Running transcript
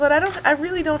But I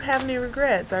really don't have any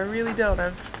regrets. I really don't.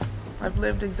 I've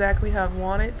lived exactly how I've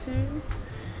wanted to.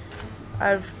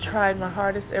 I've tried my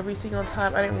hardest every single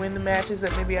time. I didn't win the matches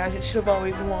that maybe I should have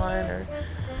always won,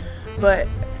 but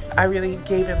I really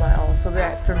gave it my all. So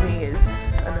that for me is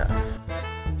enough.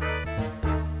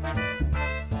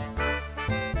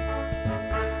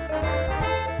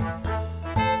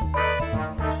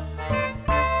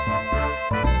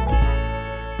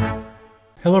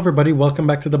 Hello everybody, welcome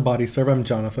back to The Body Serve. I'm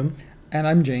Jonathan. And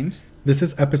I'm James. This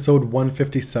is episode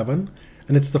 157,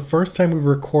 and it's the first time we've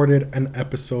recorded an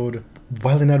episode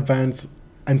well in advance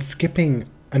and skipping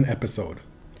an episode.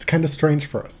 It's kind of strange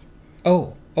for us.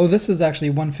 Oh, this is actually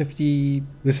 150...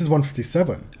 This is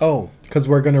 157. Oh. Because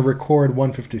we're going to record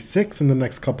 156 in the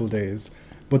next couple days,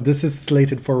 but this is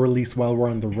slated for release while we're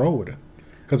on the road,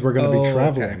 because we're going to be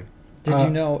traveling. Okay. Did you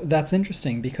know, that's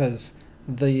interesting, because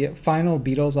the final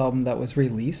Beatles album that was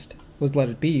released was Let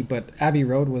It Be, but Abbey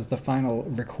Road was the final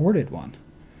recorded one.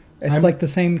 It's like the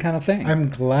same kind of thing. I'm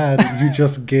glad you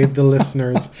just gave the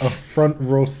listeners a front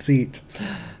row seat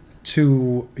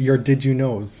to your Did You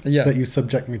Knows that you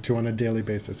subject me to on a daily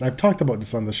basis. I've talked about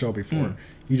this on the show before.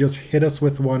 You just hit us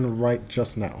with one right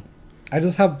just now. I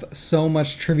just have so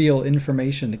much trivial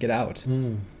information to get out.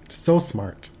 So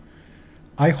smart.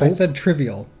 I said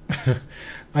trivial.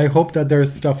 I hope that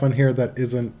there's stuff on here that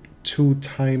isn't too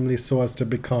timely so as to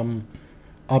become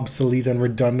obsolete and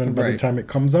redundant by the time it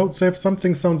comes out. So if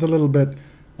something sounds a little bit,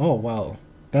 oh, well,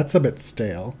 that's a bit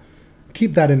stale,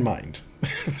 keep that in mind.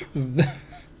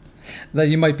 That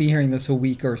you might be hearing this a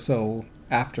week or so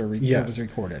after it was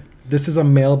recorded. This is a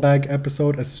mailbag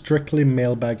episode, a strictly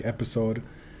mailbag episode.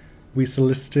 We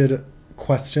solicited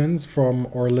questions from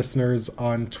our listeners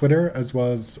on Twitter, as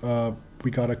well as we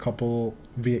got a couple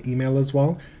via email as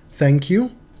well. Thank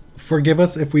you. Forgive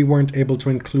us if we weren't able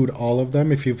to include all of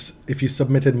them. If you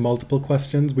submitted multiple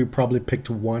questions, we probably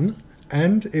picked one.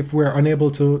 And if we're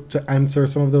unable to answer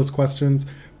some of those questions,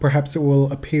 perhaps it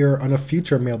will appear on a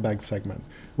future mailbag segment,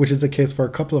 which is the case for a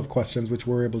couple of questions which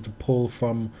we're able to pull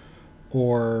from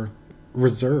our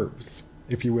reserves,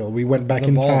 if you will. We went back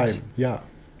in time. Yeah.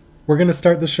 We're going to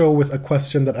start the show with a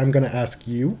question that I'm going to ask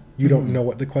you. You don't know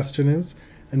what the question is.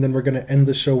 And then we're going to end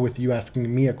the show with you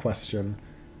asking me a question.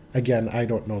 Again, I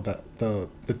don't know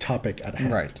the topic at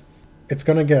hand. Right. It's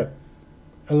going to get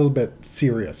a little bit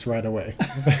serious right away.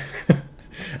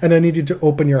 And I need you to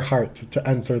open your heart to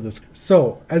answer this.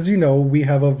 So, as you know, we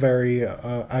have a very,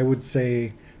 I would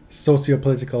say,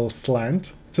 socio-political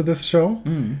slant to this show.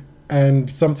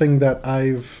 And something that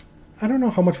I don't know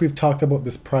how much we've talked about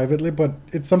this privately, but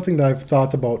it's something that I've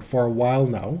thought about for a while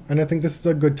now. And I think this is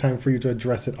a good time for you to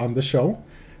address it on the show.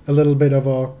 A little bit of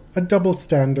a double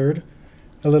standard,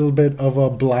 a little bit of a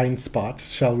blind spot,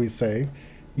 shall we say.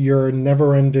 Your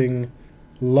never-ending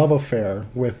love affair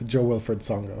with Joe Wilfred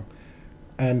Tsonga,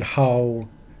 and how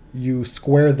you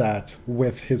square that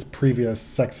with his previous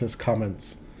sexist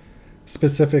comments.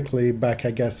 Specifically back, I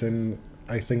guess, in,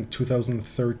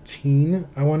 2013,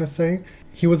 I want to say.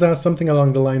 He was asked something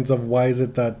along the lines of, why is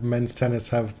it that men's tennis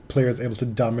have players able to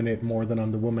dominate more than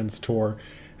on the women's tour?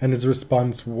 And his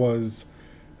response was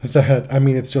that,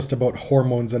 it's just about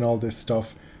hormones and all this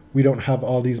stuff. We don't have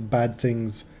all these bad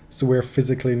things, so we're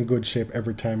physically in good shape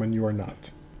every time and you are not.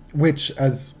 Which,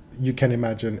 as you can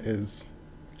imagine, is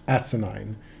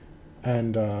asinine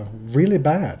and really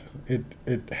bad.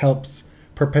 It helps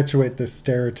perpetuate this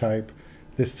stereotype,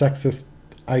 this sexist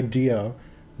idea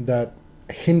that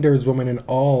hinders women in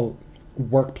all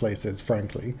workplaces,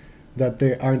 frankly, that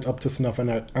they aren't up to snuff and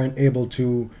aren't able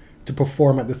to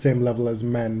perform at the same level as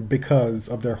men because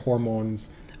of their hormones.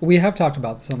 We have talked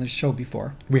about this on this show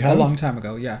before. We have? A long time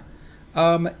ago, yeah.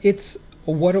 It's,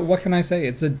 what can I say?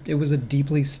 It was a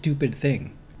deeply stupid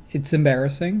thing. It's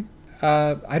embarrassing.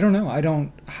 I don't know. I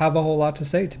don't have a whole lot to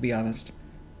say, to be honest,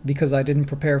 because I didn't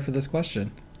prepare for this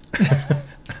question.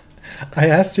 I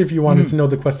asked you if you wanted to know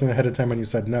the question ahead of time and you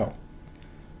said no.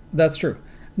 That's true.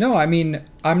 No, I'm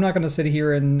not going to sit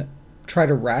here and try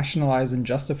to rationalize and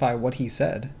justify what he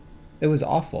said. It was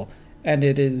awful. And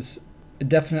it is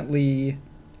definitely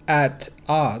at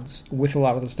odds with a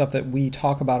lot of the stuff that we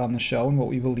talk about on the show and what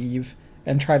we believe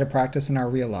and try to practice in our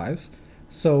real lives.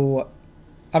 So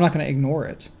I'm not going to ignore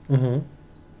it.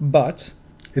 But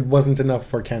it wasn't enough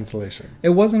for cancellation. It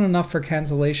wasn't enough for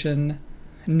cancellation,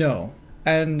 no.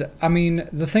 And,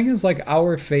 the thing is,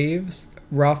 our faves,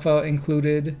 Rafa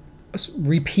included,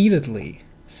 repeatedly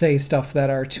say stuff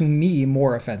that are, to me,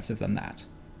 more offensive than that.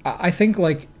 I think,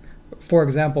 for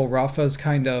example, Rafa's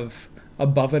kind of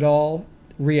above-it-all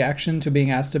reaction to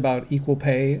being asked about equal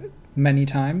pay many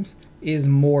times is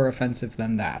more offensive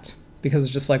than that. because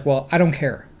it's just like, well, I don't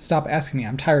care. Stop asking me.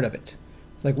 I'm tired of it.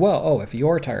 It's like, well, oh, if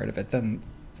you're tired of it, then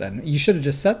you should have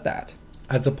just said that.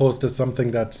 As opposed to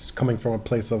something that's coming from a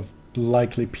place of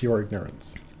likely pure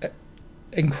ignorance.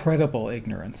 Incredible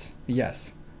ignorance,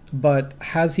 yes. But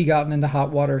has he gotten into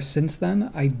hot water since then?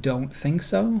 I don't think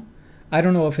so. I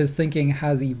don't know if his thinking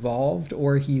has evolved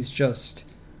or he's just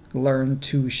learned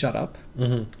to shut up.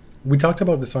 Mm-hmm. We talked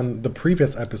about this on the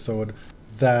previous episode,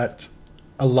 that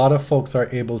a lot of folks are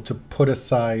able to put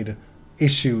aside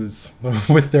issues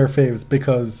with their faves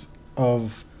because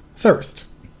of thirst.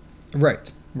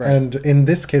 Right. And in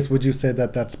this case, would you say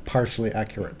that that's partially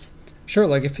accurate? Sure,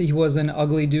 like if he was an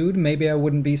ugly dude, maybe I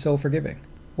wouldn't be so forgiving.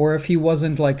 Or if he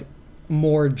wasn't, like,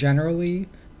 more generally,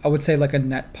 I would say like a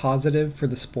net positive for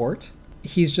the sport.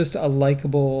 He's just a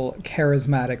likable,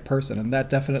 charismatic person, and that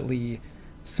definitely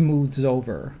smooths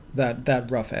over that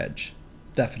rough edge.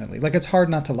 Definitely. Like, it's hard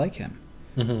not to like him.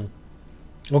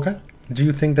 Mm-hmm. Okay. Do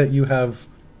you think that you have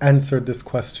answered this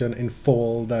question in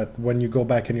full, that when you go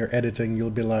back in your editing, you'll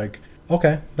be like,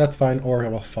 okay, that's fine, or,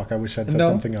 well, fuck, I wish I'd said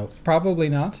something else? Probably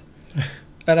not.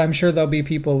 And I'm sure there'll be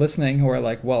people listening who are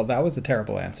like, well, that was a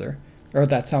terrible answer, or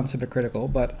that sounds hypocritical,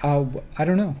 but I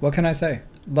don't know. What can I say?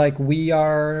 Like, we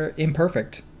are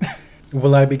imperfect.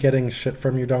 Will I be getting shit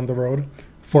from you down the road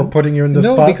for putting you in the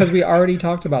spot? No, because we already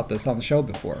talked about this on the show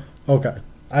before. Okay.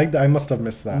 I must have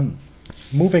missed that.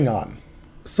 Moving on.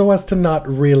 So as to not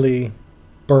really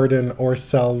burden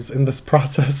ourselves in this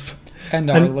process. And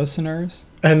our listeners.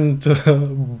 And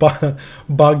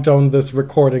bog down this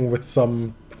recording with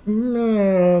some,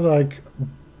 like,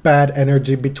 bad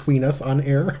energy between us on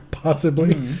air,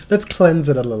 possibly. Let's cleanse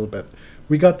it a little bit.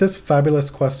 We got this fabulous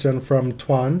question from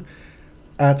Thuan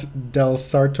at Del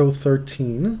Sarto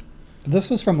 13. This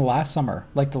was from last summer,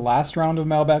 like the last round of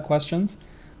mailbag questions.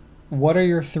 What are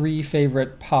your 3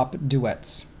 favorite pop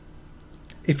duets?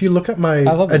 If you look at my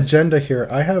agenda here,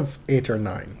 I have 8 or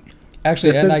 9.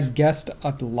 Actually, I guessed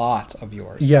a lot of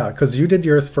yours. Yeah, because you did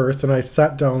yours first, and I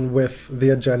sat down with the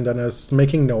agenda and I was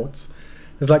making notes.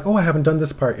 It's like, oh, I haven't done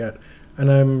this part yet.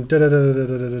 And I'm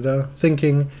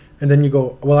thinking, and then you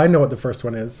go, well, I know what the first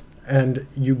one is. And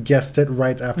you guessed it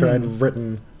right after I'd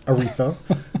written Aretha.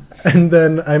 And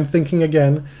then I'm thinking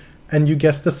again, and you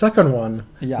guessed the second one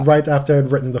right after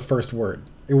I'd written the first word.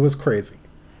 It was crazy.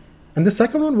 And the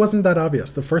second one wasn't that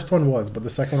obvious. The first one was, but the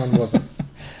second one wasn't.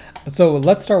 So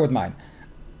let's start with mine.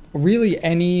 Really,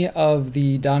 any of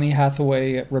the Donny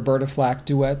Hathaway, Roberta Flack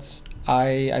duets,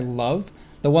 I love.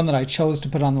 The one that I chose to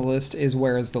put on the list is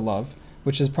Where Is the Love,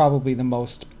 which is probably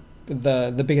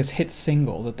the biggest hit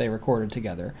single that they recorded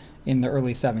together in the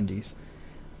early 70s.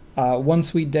 One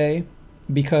Sweet Day,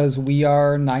 because we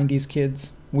are 90s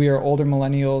kids, we are older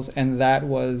millennials, and that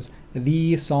was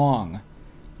the song,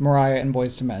 Mariah and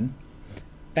Boyz II Men.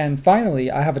 And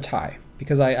finally, I have a tie,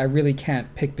 because I really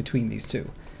can't pick between these two.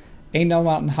 Ain't No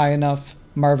Mountain High Enough,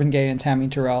 Marvin Gaye and Tammy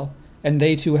Terrell, and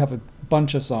they too have a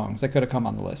bunch of songs that could have come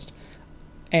on the list.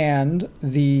 And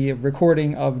the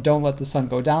recording of Don't Let the Sun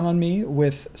Go Down on Me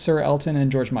with Sir Elton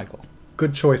and George Michael.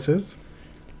 Good choices.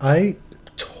 I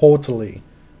totally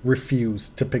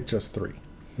refused to pick just 3. I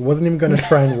wasn't even going to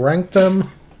try and rank them,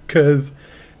 because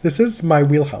this is my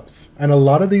wheelhouse. And a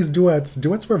lot of these duets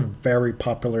were very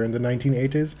popular in the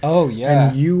 1980s. Oh,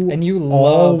 yeah. And you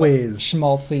always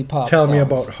schmaltzy pop tell songs. me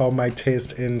about how my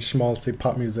taste in schmaltzy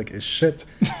pop music is shit,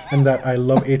 and that I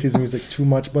love 80s music too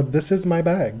much, but this is my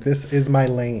bag. This is my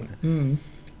lane.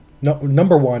 No,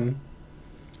 number 1,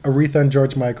 Aretha and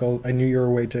George Michael, I Knew You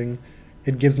Were Waiting.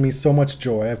 It gives me so much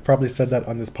joy. I've probably said that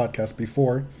on this podcast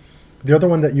before. The other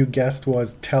one that you guessed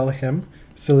was Tell Him,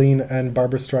 Celine and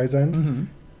Barbra Streisand.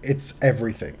 It's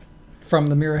everything. From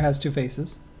The Mirror Has Two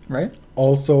Faces, right?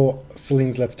 Also,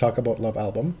 Celine's Let's Talk About Love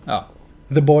album. Oh.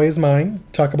 The Boy Is Mine.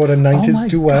 Talk about a 90s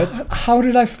duet. God. How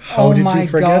did you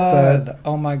forget that?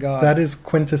 Oh my God. That is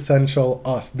quintessential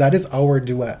us. That is our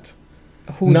duet.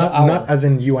 Not as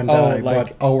in you and I,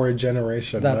 but our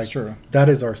generation. That's true. That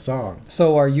is our song.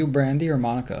 So are you Brandy or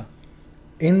Monica?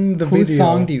 In the video... Whose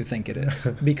song do you think it is?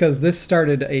 Because this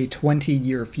started a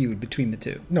 20-year feud between the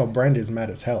two. No, Brandy's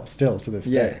mad as hell, still, to this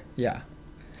day. Yeah.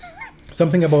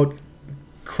 Something about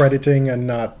crediting and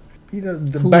not...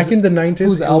 back in the 90s,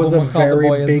 it was a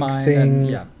very big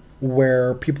thing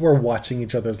where people were watching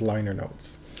each other's liner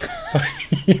notes.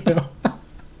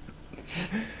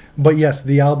 But yes,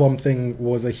 the album thing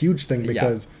was a huge thing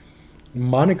because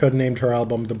Monica named her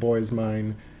album The Boy Is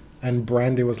Mine, and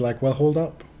Brandy was like, well, hold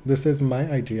up. This is my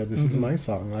idea. This is my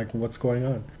song. Like, what's going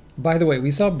on? By the way, we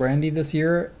saw Brandy this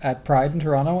year at Pride in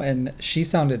Toronto, and she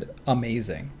sounded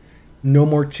amazing. No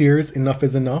More Tears, Enough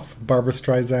Is Enough, Barbra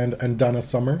Streisand and Donna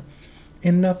Summer.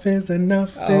 Enough is enough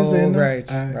is Oh, enough.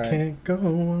 right, I right. can't go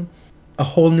on. A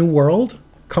Whole New World?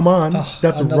 Come on. Oh,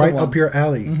 That's another right one. up your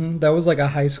alley. That was like a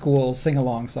high school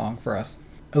sing-along song for us.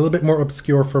 A little bit more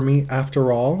obscure for me,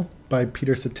 After All, by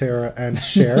Peter Cetera and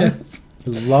Cher. Yes.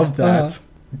 Love that. Uh-huh.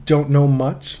 Don't Know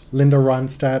Much, Linda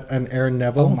Ronstadt and Aaron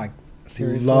Neville. Oh my,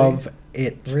 seriously? Love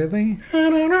it. Really? I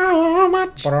don't know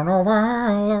much. But I know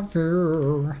I love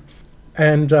you.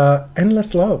 And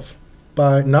Endless Love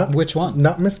by not Which one?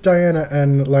 Not Miss Diana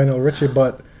and Lionel Richie,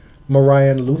 but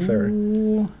Mariah and Luther.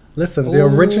 Ooh. Listen, the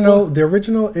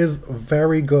original is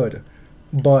very good,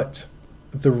 but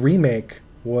the remake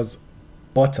was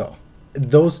butter.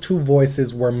 Those two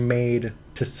voices were made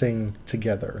to sing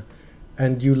together,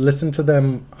 and you listen to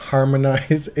them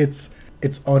harmonize. It's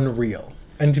unreal.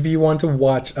 And if you want to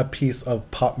watch a piece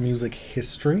of pop music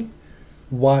history,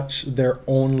 watch their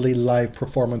only live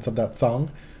performance of that song.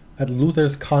 At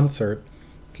Luther's concert,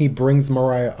 he brings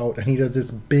Mariah out and he does this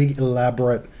big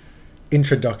elaborate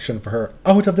introduction for her.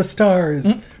 Out of the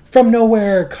stars, from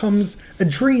nowhere comes a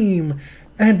dream,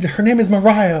 and her name is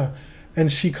Mariah.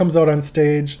 And she comes out on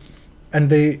stage, and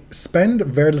they spend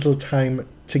very little time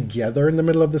together in the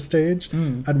middle of the stage.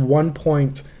 At one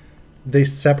point, they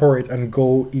separate and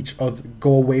go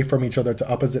away from each other to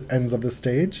opposite ends of the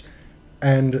stage,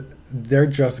 and they're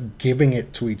just giving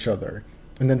it to each other.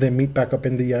 And then they meet back up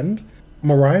in the end.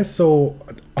 Mariah's so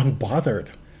unbothered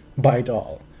by it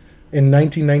all. In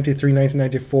 1993,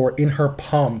 1994, in her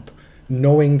pomp,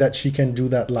 knowing that she can do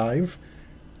that live,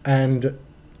 and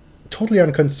totally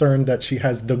unconcerned that she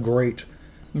has the great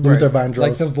Luther Vandross.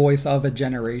 Like the voice of a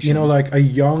generation. You know, like a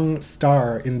young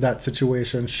star in that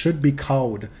situation should be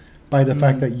cowed by the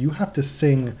fact that you have to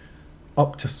sing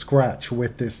up to scratch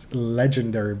with this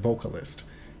legendary vocalist.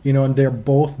 You know, and they're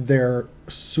both there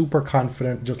super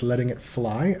confident, just letting it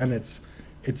fly, and it's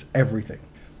everything.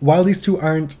 While these two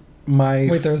aren't my...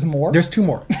 Wait, there's more? There's two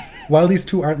more. While these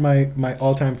two aren't my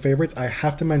all-time favorites, I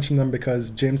have to mention them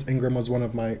because James Ingram was one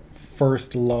of my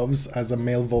first loves as a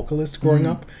male vocalist growing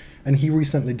up, and he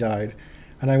recently died.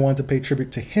 And I want to pay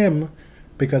tribute to him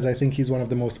because I think he's one of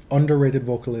the most underrated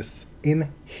vocalists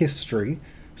in history,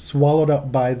 swallowed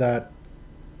up by that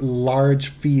large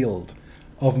field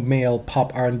of male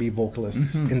pop R&B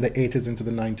vocalists in the 80s into the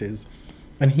 90s.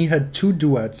 And he had two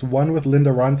duets, one with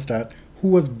Linda Ronstadt, who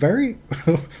was very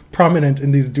prominent in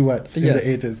these duets in the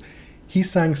 80s. He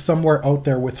sang Somewhere Out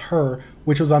There with her,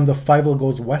 which was on the Five Will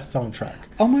Goes West soundtrack.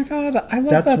 Oh my god, I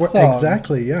love that song.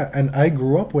 Exactly, yeah. And I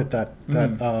grew up with that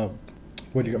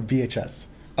VHS.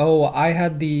 Oh, I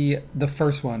had the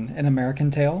first one, An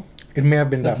American Tale. It may have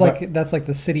been That's that. that's like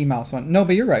the City Mouse one. No,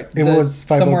 but you're right. It was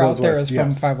Five Will Somewhere Goes Out There West, is from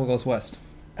yes. Five Will Goes West.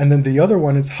 And then the other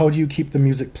one is How Do You Keep the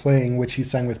Music Playing, which he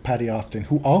sang with Patty Austin,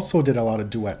 who also did a lot of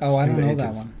duets Oh, I in don't the know 80s.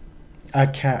 that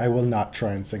one. I will not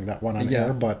try and sing that one on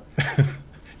air, but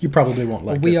you probably won't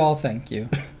like it. We all thank you.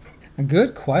 A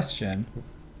good question.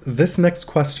 This next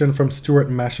question from Stuart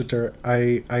Masheter,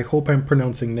 I hope I'm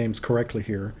pronouncing names correctly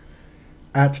here,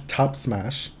 at Top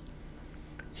Smash.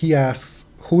 He asks,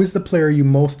 who is the player you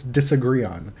most disagree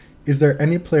on? Is there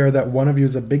any player that one of you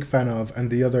is a big fan of and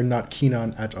the other not keen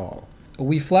on at all?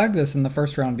 We flagged this in the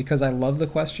first round because I love the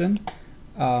question.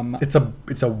 It's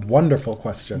a wonderful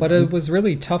question. But it was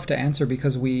really tough to answer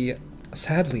because we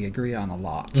sadly agree on a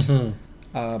lot.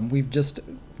 We've just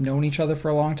known each other for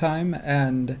a long time,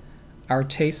 and our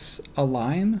tastes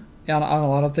align on a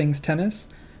lot of things tennis.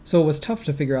 So it was tough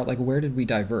to figure out, like, where did we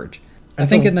diverge? I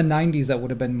think in the 90s that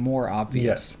would have been more obvious.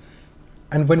 Yes.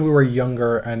 And when we were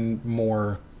younger and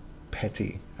more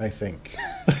petty, I think.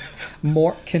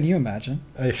 More? Can you imagine?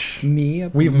 Me?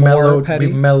 We've more petty?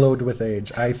 We've mellowed with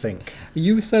age, I think.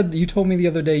 You told me the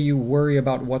other day you worry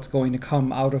about what's going to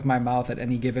come out of my mouth at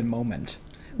any given moment,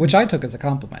 which I took as a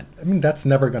compliment. I mean, that's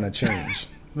never going to change.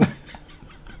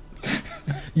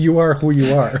 You are who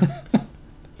you are.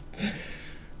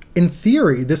 In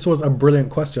theory, this was a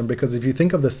brilliant question because if you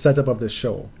think of the setup of this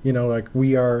show, you know, like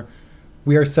we are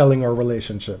selling our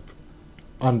relationship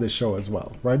on this show as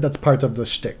well, right? That's part of the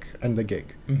shtick and the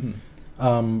gig.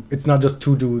 It's not just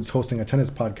two dudes hosting a tennis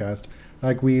podcast.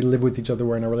 Like, we live with each other,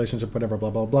 we're in a relationship, whatever,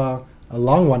 blah, blah, blah. A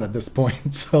long one at this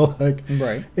point. So, like,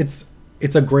 right. It's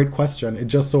a great question. It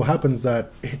just so happens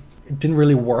that it didn't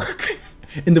really work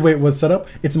in the way it was set up.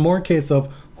 It's more a case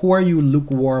of who are you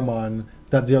lukewarm on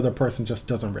that the other person just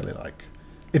doesn't really like.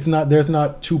 There's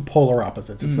not two polar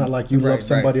opposites. It's not like you love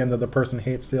somebody and the other person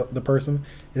hates the person.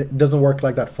 It doesn't work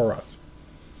like that for us.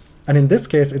 And in this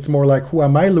case, it's more like, who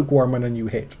am I lukewarm on and you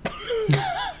hate?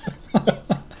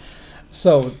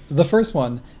 So the first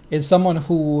one is someone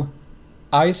who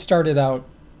I started out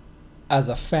as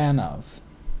a fan of,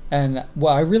 And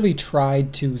well, I really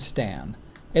tried to stan.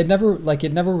 It never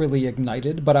really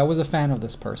ignited, but I was a fan of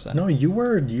this person. No, you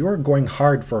were going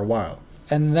hard for a while.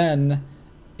 And then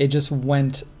it just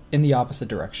went in the opposite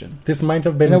direction. This might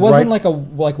have been. And it wasn't like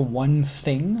one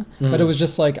thing, but it was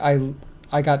just like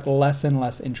I got less and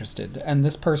less interested. And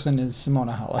this person is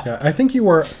Simona Halep. Yeah, I think you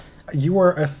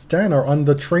were a stan or on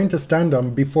the train to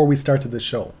standum before we started the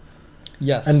show.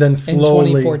 Yes. And then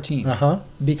slowly in 2014.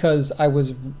 Because I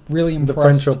was really impressed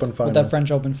French Open final. with that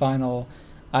French Open final.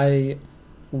 I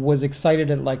was excited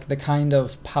at like the kind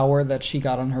of power that she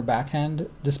got on her backhand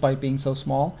despite being so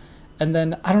small. And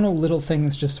then I don't know, little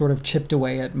things just sort of chipped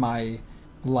away at my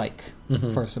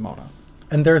for Simona.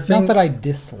 And there are not that I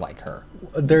dislike her.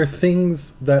 There are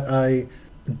things that I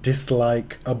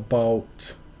dislike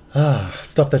about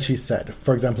stuff that she said.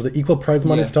 For example, the equal prize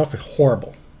money stuff is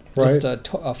horrible, right?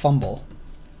 Just a fumble.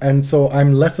 And so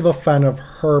I'm less of a fan of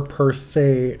her per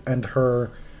se and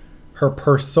her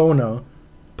persona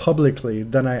publicly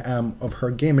than I am of her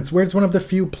game. It's weird. It's one of the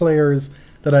few players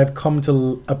that I've come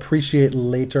to appreciate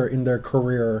later in their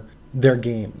career, their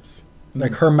games.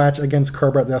 Like her match against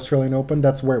Kerber at the Australian Open,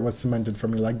 that's where it was cemented for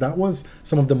me. Like that was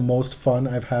some of the most fun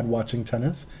I've had watching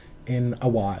tennis in a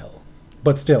while.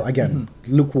 But still, again,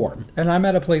 lukewarm. And I'm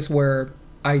at a place where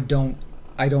I don't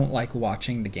like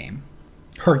watching the game.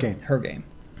 Her game. Her game.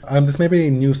 This may be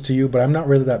news to you, but I'm not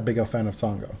really that big a fan of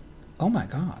Songo. Oh my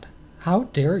God. How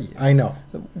dare you? I know.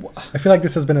 I feel like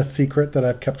this has been a secret that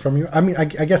I've kept from you. I mean, I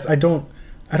guess I don't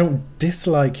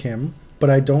dislike him, but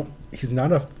he's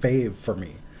not a fave for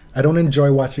me. I don't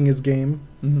enjoy watching his game.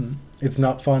 Mm-hmm. It's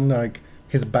not fun. Like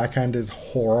his backhand is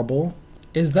horrible.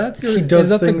 Is that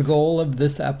the goal of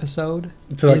this episode?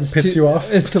 To piss you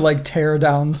off? Is to tear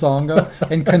down Songo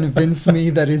and convince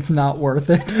me that it's not worth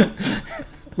it.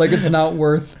 Like it's not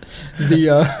worth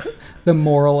the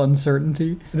moral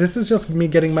uncertainty. This is just me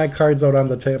getting my cards out on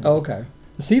the table. Oh, okay.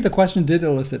 See, the question did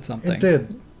elicit something. It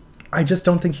did. I just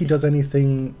don't think he does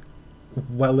anything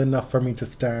well enough for me to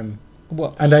stand.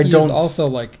 Well, and I don't also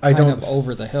kind of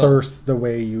over the hill. Thirst the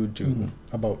way you do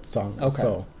about Songo. Okay.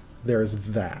 So there's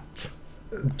that.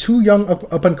 Two young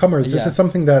up and comers. This is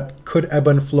something that could ebb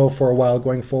and flow for a while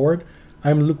going forward.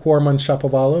 I'm lukewarm on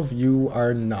Shapovalov. You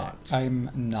are not.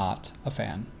 I'm not a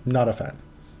fan. Not a fan.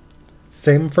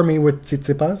 Same for me with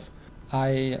Tsitsipas.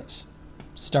 I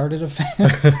started a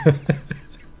fan.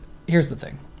 Here's the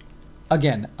thing.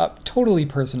 Again, a totally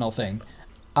personal thing.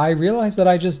 I realize that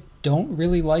I just don't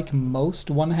really like most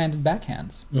one-handed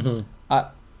backhands. Mm-hmm.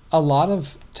 A lot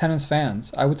of tennis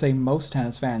fans, I would say most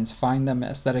tennis fans, find them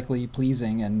aesthetically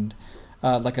pleasing and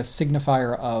like a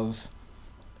signifier of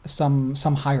some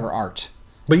higher art.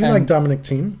 But you like Dominic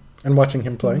Thiem and watching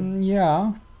him play?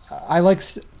 Yeah. I like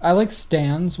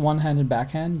Stan's one-handed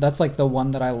backhand. That's like the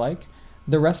one that I like.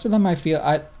 The rest of them I feel,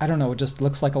 I don't know, it just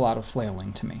looks like a lot of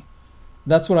flailing to me.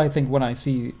 That's what I think when I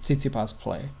see Tsitsipas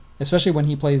play. Especially when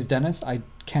he plays Dennis, I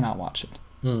cannot watch it.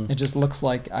 It just looks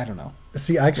like, I don't know.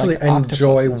 See, actually, I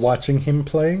enjoy watching him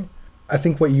play. I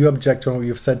think what you object to and what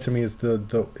you've said to me is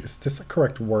is this a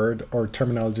correct word or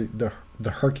terminology?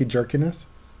 The herky-jerkiness?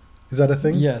 Is that a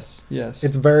thing? Yes.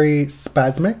 It's very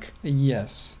spasmic.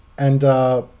 Yes. And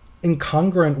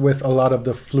incongruent with a lot of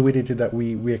the fluidity that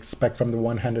we expect from the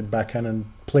one-handed backhand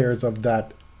and players of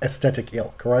that aesthetic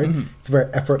ilk, right? Mm-hmm. It's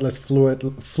very effortless,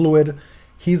 fluid.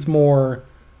 He's more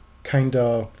kind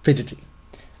of fidgety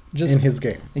in his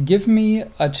game. Give me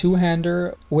a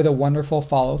two-hander with a wonderful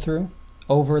follow-through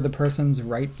over the person's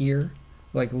right ear.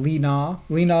 Like Li Na.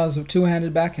 Li Na's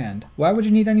two-handed backhand. Why would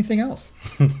you need anything else?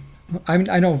 I mean,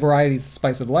 I know variety is the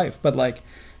spice of life, but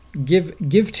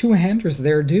give two-handers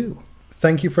their due.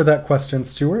 Thank you for that question,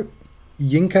 Stuart.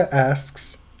 Yinka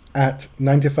asks at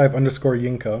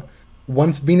 95_Yinka,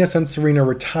 once Venus and Serena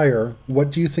retire,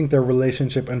 what do you think their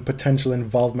relationship and potential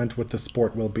involvement with the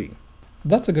sport will be?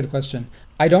 That's a good question.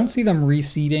 I don't see them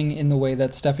reseeding in the way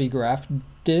that Steffi Graf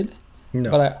did,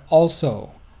 but I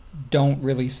also don't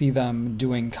really see them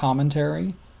doing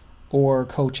commentary or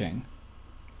coaching,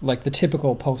 like the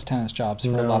typical post-tennis jobs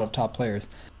for a lot of top players.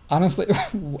 Honestly,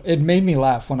 it made me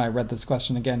laugh when I read this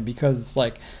question again because it's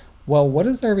like, well, what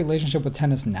is their relationship with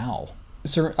tennis now?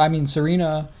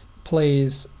 Serena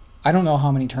plays, I don't know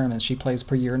how many tournaments she plays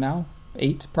per year now.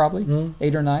 8 probably,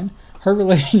 8 or 9. Her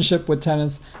relationship with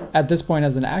tennis at this point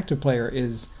as an active player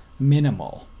is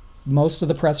minimal. Most of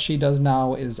the press she does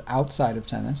now is outside of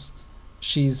tennis.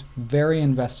 She's very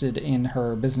invested in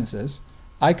her businesses.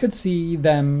 I could see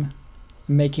them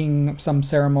making some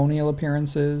ceremonial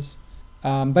appearances,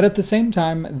 but at the same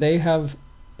time, they have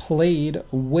played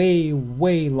way,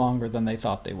 way longer than they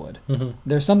thought they would. Mm-hmm.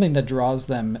 There's something that draws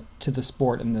them to the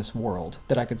sport in this world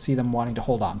that I could see them wanting to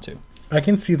hold on to. I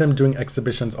can see them doing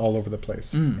exhibitions all over the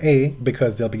place.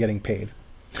 Because they'll be getting paid.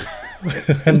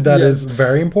 And that is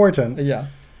very important. Yeah.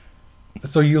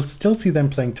 So you'll still see them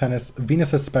playing tennis.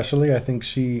 Venus especially, I think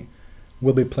she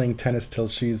will be playing tennis till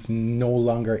she's no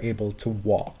longer able to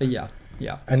walk. Yeah.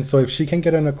 And so if she can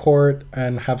get in a court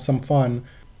and have some fun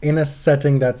in a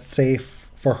setting that's safe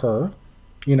for her,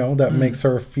 that makes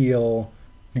her feel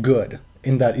good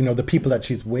in that, the people that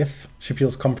she's with, she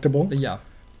feels comfortable. Yeah.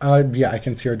 I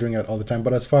can see her doing it all the time.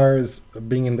 But as far as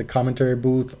being in the commentary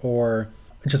booth or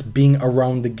just being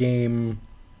around the game,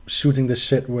 shooting the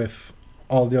shit with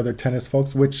all the other tennis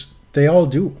folks, which they all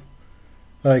do.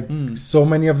 Like, so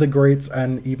many of the greats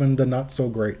and even the not so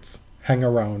greats hang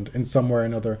around in some way or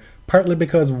another. Partly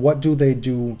because what do they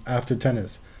do after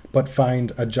tennis but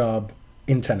find a job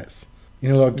in tennis?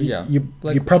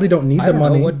 You probably don't need the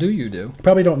money. What do you do? You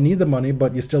probably don't need the money,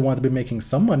 but you still want to be making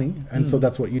some money. And so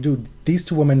that's what you do. These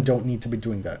two women don't need to be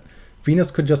doing that.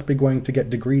 Venus could just be going to get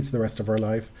degrees the rest of her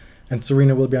life. And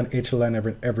Serena will be on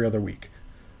HLN every other week.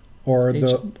 Or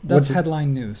that's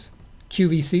headline news.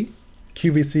 QVC?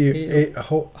 QVC.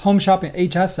 Home shopping.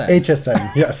 HSN.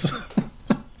 HSN, yes.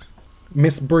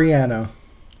 Miss Brianna.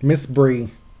 Miss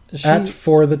Brie. At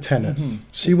For the Tennis.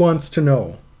 She wants to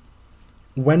know,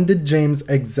 when did James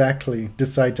exactly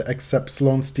decide to accept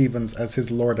Sloane Stephens as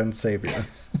his Lord and Savior?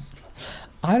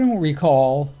 I don't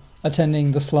recall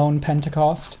attending the Sloane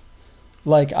Pentecost.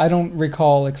 I don't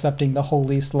recall accepting the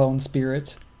Holy Sloane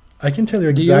Spirit. I can tell you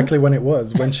exactly when it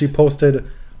was. When she posted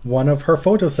one of her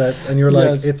photo sets and you're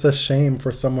like, it's a shame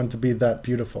for someone to be that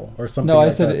beautiful or something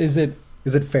like that. No, I said,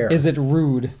 is it fair? Is it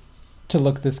rude to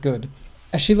look this good?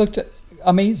 She looked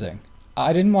amazing.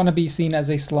 I didn't want to be seen as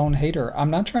a Sloane hater.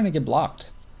 I'm not trying to get blocked.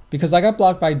 Because I got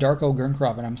blocked by Darko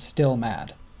Gernkrov and I'm still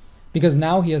mad. Because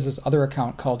now he has this other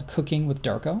account called Cooking with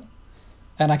Darko.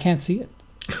 And I can't see it.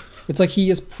 It's like he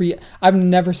is I've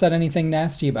never said anything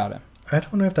nasty about him. I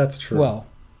don't know if that's true. Well,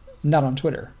 not on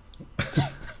Twitter.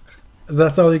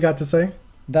 That's all you got to say?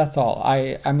 That's all.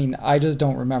 I mean, I just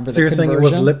don't remember. So you're saying it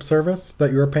was lip service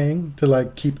that you were paying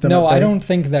to keep them? No, I don't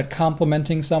think that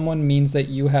complimenting someone means that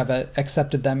you have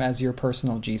accepted them as your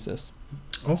personal Jesus.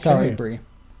 Okay. Sorry, Brie.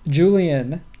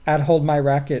 Julian at Hold My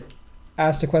Racket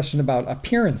asked a question about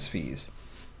appearance fees.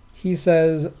 He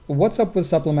says, what's up with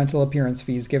supplemental appearance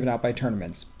fees given out by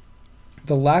tournaments?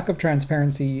 The lack of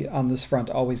transparency on this front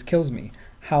always kills me.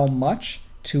 How much?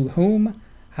 To whom?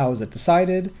 How is it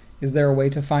decided? Is there a way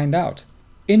to find out?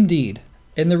 Indeed.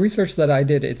 In the research that I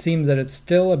did, it seems that it's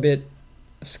still a bit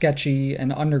sketchy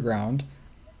and underground,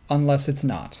 unless it's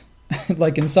not.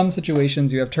 In some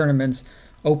situations, you have tournaments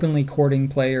openly courting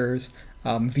players.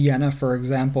 Vienna, for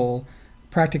example,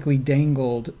 practically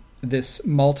dangled this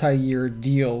multi-year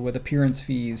deal with appearance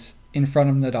fees in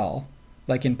front of Nadal,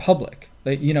 in public.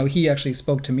 He actually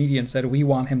spoke to media and said, we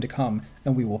want him to come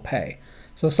and we will pay.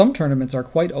 So some tournaments are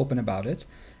quite open about it,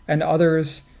 and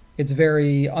others, it's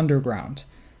very underground.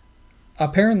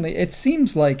 Apparently, it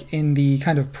seems like in the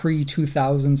kind of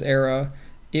pre-2000s era,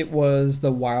 it was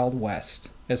the Wild West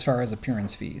as far as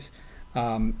appearance fees.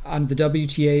 On the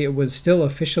WTA, it was still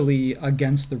officially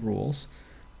against the rules.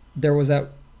 There was at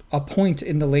a point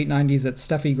in the late 90s that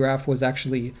Steffi Graf was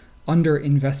actually under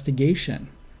investigation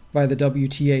by the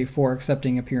WTA for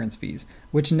accepting appearance fees,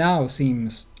 which now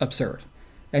seems absurd.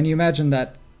 And you imagine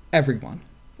that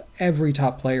every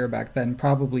top player back then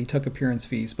probably took appearance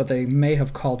fees, but they may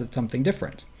have called it something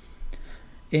different.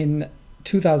 In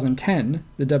 2010,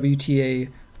 the WTA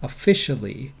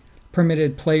officially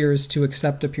permitted players to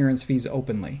accept appearance fees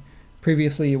openly.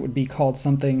 Previously, it would be called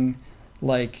something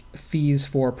like fees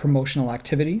for promotional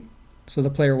activity. So the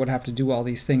player would have to do all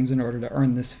these things in order to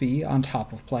earn this fee on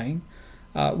top of playing,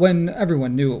 when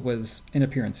everyone knew it was an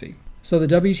appearance fee. So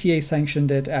the WTA sanctioned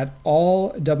it at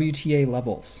all WTA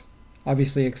levels,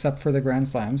 obviously except for the Grand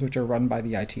Slams, which are run by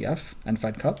the ITF and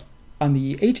Fed Cup. On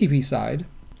the ATP side,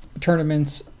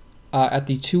 tournaments at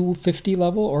the 250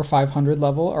 level or 500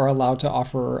 level are allowed to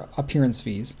offer appearance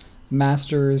fees.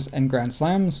 Masters and Grand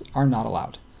Slams are not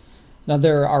allowed. Now,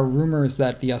 there are rumors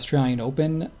that the Australian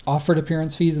Open offered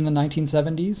appearance fees in the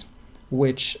 1970s,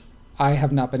 which I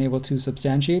have not been able to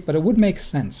substantiate, but it would make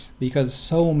sense because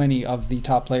so many of the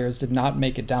top players did not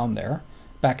make it down there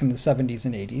back in the 70s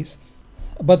and 80s.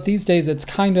 But these days, it's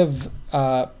kind of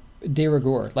de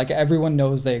rigueur. Everyone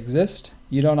knows they exist.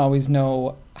 You don't always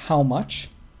know how much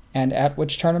and at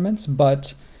which tournaments,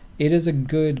 but it is a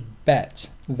good bet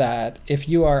that if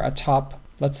you are a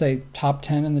let's say top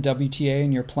 10 in the WTA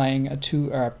and you're playing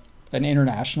an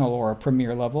international or a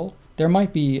premier level, there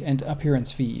might be an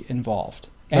appearance fee involved.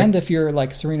 Like, and if you're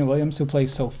like Serena Williams, who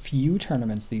plays so few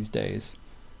tournaments these days,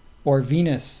 or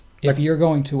Venus, if you're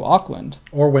going to Auckland.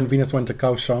 Or when Venus went to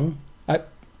Kaohsiung.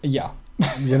 Yeah.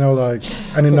 You know, like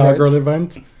an inaugural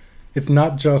event. It's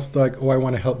not just like, oh, I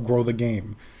want to help grow the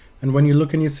game. And when you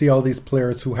look and you see all these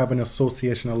players who have an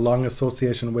association, a long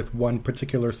association with one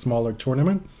particular smaller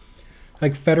tournament,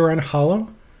 like Federer and Hala,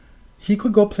 he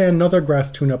could go play another grass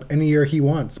tune-up any year he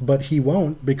wants, but he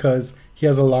won't because he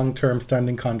has a long-term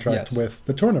standing contract with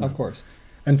the tournament. Of course.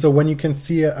 And so when you can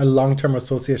see a long-term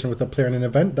association with a player in an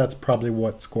event, that's probably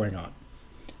what's going on.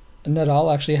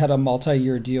 Nadal actually had a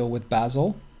multi-year deal with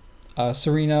Basel.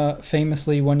 Serena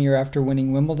famously, 1 year after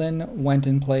winning Wimbledon, went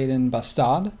and played in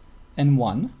Bastad and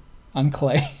won on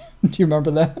clay. Do you remember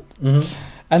that? Mm-hmm.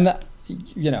 And that,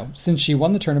 since she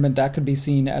won the tournament, that could be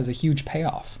seen as a huge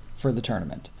payoff for the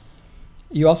tournament.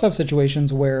 You also have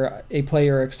situations where a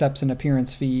player accepts an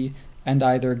appearance fee and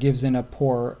either gives in a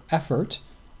poor effort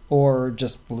or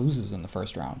just loses in the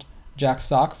first round. Jack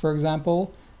Sock, for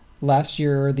example, last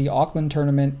year the Auckland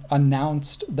tournament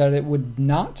announced that it would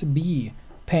not be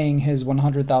paying his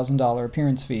 $100,000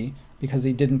 appearance fee because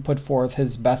he didn't put forth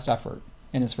his best effort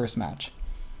in his first match.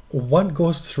 What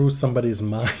goes through somebody's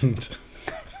mind?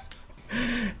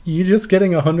 You're just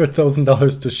getting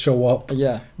 $100,000 to show up.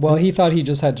 Yeah. Well, he thought he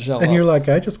just had to show up. And you're like,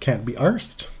 I just can't be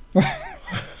arsed.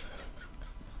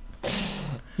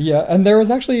 Yeah, and there was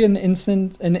actually an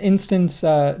instance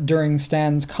during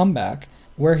Stan's comeback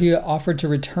where he offered to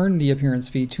return the appearance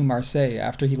fee to Marseille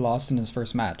after he lost in his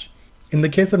first match. In the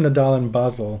case of Nadal and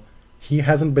Basel, he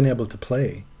hasn't been able to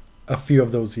play a few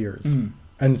of those years.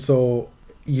 And so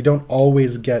you don't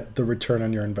always get the return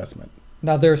on your investment.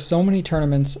 Now, there are so many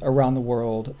tournaments around the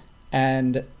world,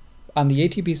 and on the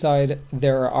ATP side,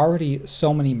 there are already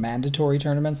so many mandatory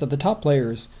tournaments that the top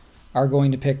players are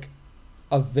going to pick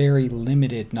a very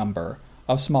limited number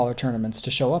of smaller tournaments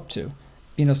to show up to.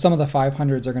 Some of the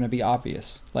 500s are going to be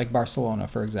obvious, like Barcelona,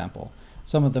 for example,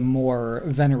 some of the more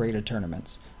venerated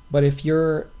tournaments. But if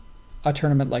you're a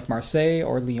tournament like Marseille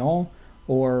or Lyon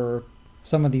or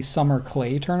some of these summer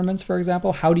clay tournaments, for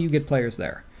example, how do you get players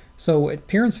there? So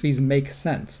appearance fees make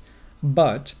sense,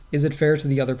 but is it fair to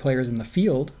the other players in the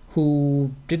field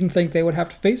who didn't think they would have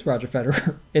to face Roger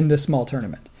Federer in this small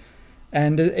tournament?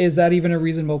 And is that even a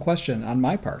reasonable question on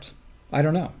my part? I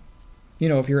don't know.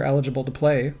 If you're eligible to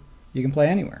play, you can play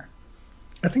anywhere.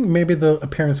 I think maybe the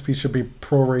appearance fee should be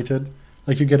prorated.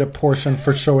 Like you get a portion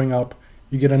for showing up,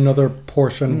 you get another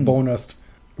portion bonused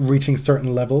reaching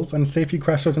certain levels. And say if you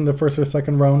crash out in the first or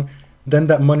second round, then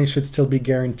that money should still be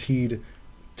guaranteed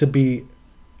to be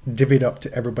divvied up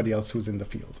to everybody else who's in the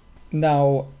field.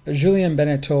 Now, Julian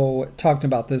Beneteau talked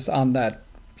about this on that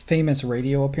famous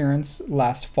radio appearance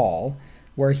last fall,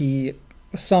 where he,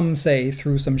 some say,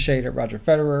 threw some shade at Roger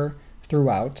Federer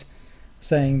throughout,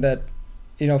 saying that,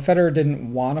 Federer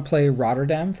didn't want to play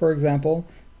Rotterdam, for example.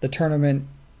 The tournament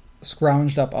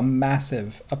scrounged up a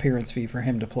massive appearance fee for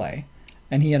him to play,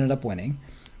 and he ended up winning.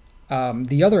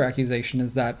 The other accusation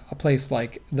is that a place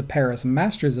like the Paris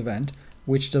Masters event,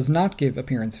 which does not give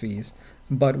appearance fees,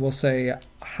 but will say,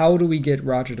 how do we get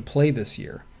Roger to play this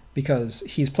year? Because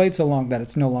he's played so long that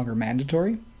it's no longer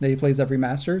mandatory that he plays every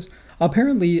Masters.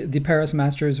 Apparently, the Paris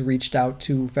Masters reached out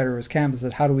to Federer's camp and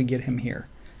said, how do we get him here?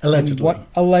 Allegedly.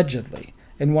 Allegedly.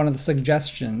 And one of the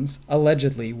suggestions,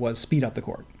 allegedly, was speed up the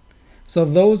court. So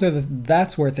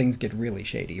that's where things get really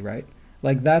shady, right?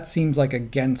 Like, that seems like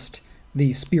against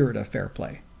the spirit of fair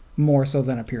play, more so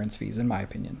than appearance fees, in my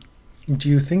opinion. Do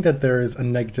you think that there is a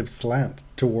negative slant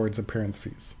towards appearance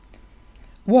fees?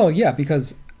 Well, yeah,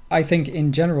 because I think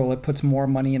in general it puts more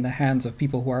money in the hands of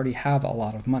people who already have a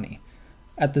lot of money.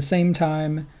 At the same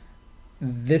time,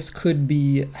 this could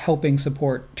be helping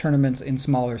support tournaments in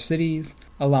smaller cities,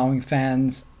 allowing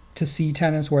fans to see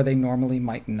tennis where they normally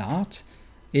might not.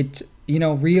 It,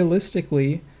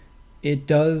 realistically, it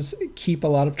does keep a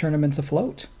lot of tournaments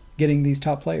afloat, getting these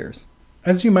top players.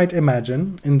 As you might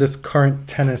imagine, in this current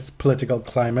tennis political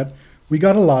climate, we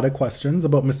got a lot of questions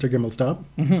about Mr. Gimelstob.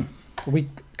 We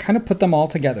kind of put them all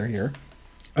together here.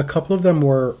 A couple of them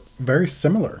were very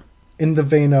similar, in the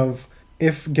vein of,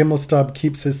 if Gimelstob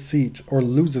keeps his seat or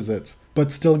loses it,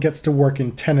 but still gets to work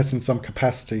in tennis in some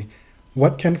capacity,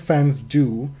 what can fans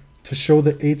do to show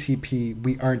the ATP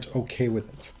we aren't okay with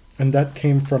it? And that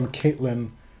came from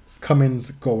Caitlin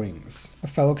Cummins-Goings, a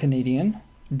fellow Canadian.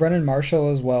 Brennan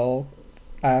Marshall as well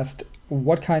asked,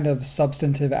 what kind of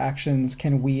substantive actions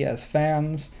can we as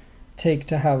fans take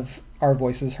to have our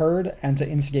voices heard and to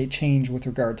instigate change with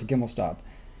regard to Gimelstob?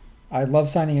 I love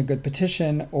signing a good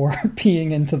petition or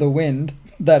peeing into the wind,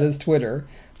 that is Twitter,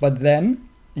 but then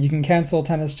You can cancel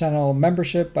Tennis Channel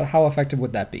membership, but how effective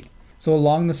would that be? So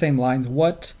along the same lines,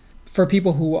 for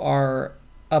people who are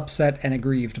upset and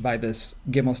aggrieved by this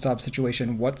Gimelstob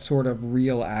situation, what sort of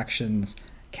real actions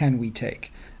can we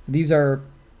take? These are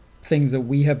things that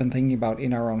we have been thinking about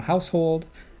in our own household.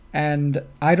 And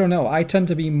I don't know, I tend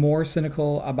to be more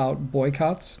cynical about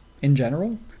boycotts in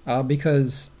general,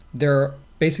 because they're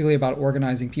basically about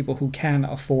organizing people who can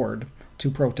afford to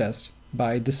protest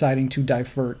by deciding to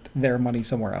divert their money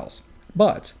somewhere else.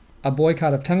 But a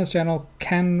boycott of Tennis Channel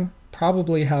can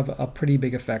probably have a pretty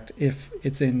big effect if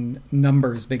it's in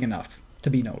numbers big enough to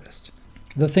be noticed.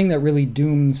 The thing that really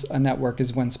dooms a network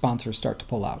is when sponsors start to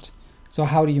pull out. So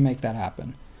how do you make that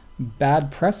happen? Bad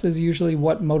press is usually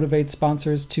what motivates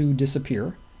sponsors to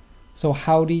disappear. So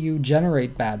how do you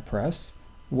generate bad press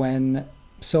when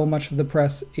so much of the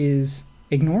press is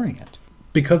ignoring it?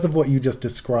 Because of what you just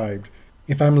described,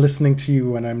 if I'm listening to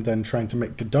you and I'm then trying to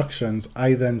make deductions,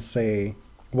 I then say,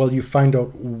 well, you find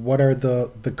out what are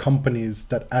the companies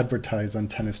that advertise on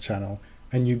Tennis Channel,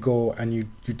 and you go and you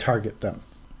target them.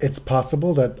 It's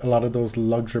possible that a lot of those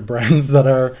luxury brands that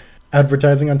are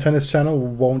advertising on Tennis Channel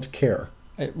won't care.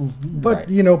 But,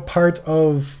 right. Part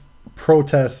of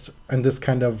protest and this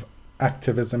kind of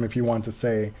activism, if you want to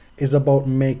say, is about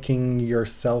making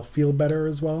yourself feel better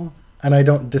as well. And I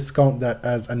don't discount that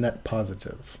as a net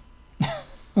positive.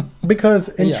 Because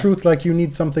in truth, you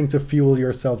need something to fuel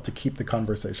yourself to keep the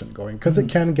conversation going. Because it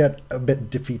can get a bit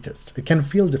defeatist. It can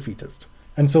feel defeatist.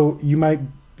 And so you might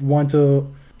want to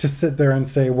sit there and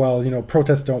say, well,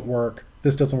 protests don't work.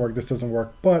 This doesn't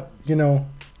work. But,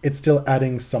 it's still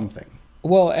adding something.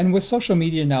 Well, and with social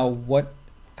media now, what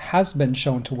has been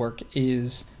shown to work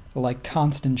is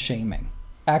constant shaming.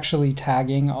 Actually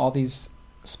tagging all these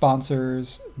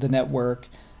sponsors, the network,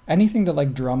 anything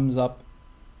that drums up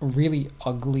really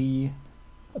ugly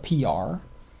PR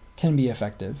can be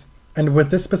effective. And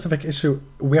with this specific issue,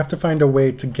 we have to find a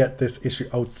way to get this issue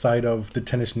outside of the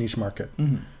tennis niche market.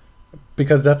 Mm-hmm.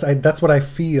 Because that's what I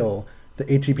feel the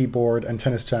ATP board and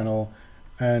Tennis Channel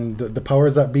and the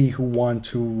powers that be who want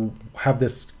to have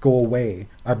this go away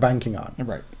are banking on.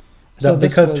 Right. That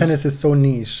because tennis is so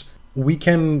niche, we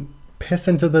can piss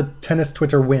into the tennis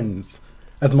Twitter wins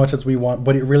as much as we want,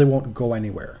 but it really won't go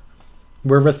anywhere.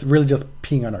 We're really just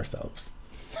peeing on ourselves.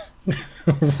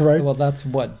 Right? Well, that's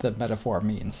what the metaphor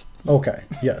means. Okay,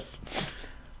 yes.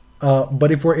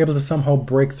 But if we're able to somehow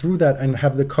break through that and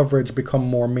have the coverage become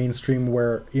more mainstream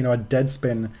where, a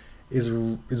Deadspin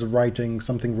is writing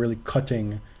something really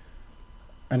cutting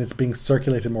and it's being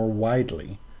circulated more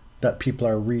widely that people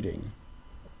are reading.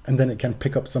 And then it can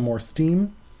pick up some more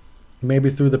steam, maybe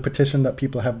through the petition that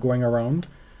people have going around.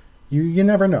 You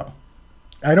never know.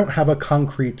 I don't have a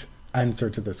concrete answer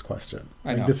to this question.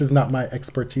 I know. This is not my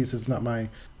expertise. This is not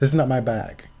my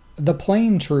bag. The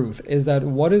plain truth is that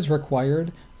what is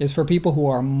required is for people who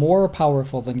are more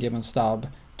powerful than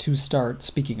Gimelstob to start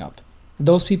speaking up.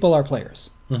 Those people are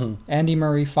players. Mm-hmm. Andy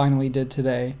Murray finally did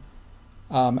today.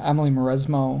 Emily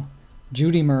Mauresmo,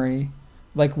 Judy Murray.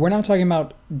 We're not talking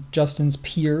about Justin's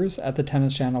peers at the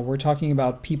Tennis Channel. We're talking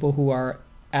about people who are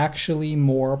actually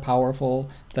more powerful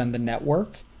than the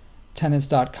network,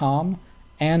 tennis.com,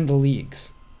 and the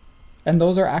leagues. And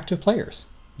those are active players.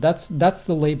 That's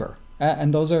the labor.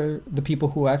 And those are the people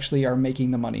who actually are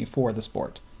making the money for the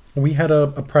sport. We had a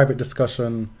private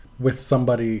discussion with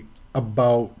somebody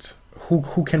about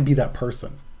who can be that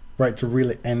person, right? To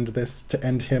really end this, to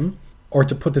end him, or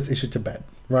to put this issue to bed,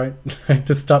 right?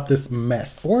 To stop this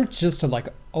mess. Or just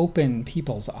to open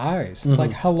people's eyes.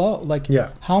 Mm-hmm. Hello.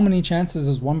 How many chances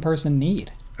does one person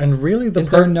need? And really is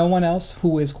there no one else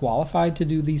who is qualified to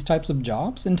do these types of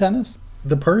jobs in tennis?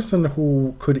 The person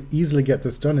who could easily get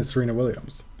this done is Serena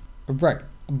Williams. Right.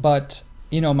 But,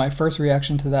 my first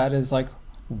reaction to that is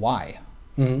why?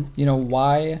 Mm-hmm.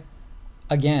 Why,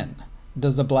 again,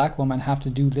 does a black woman have to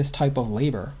do this type of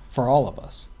labor for all of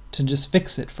us to just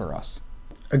fix it for us?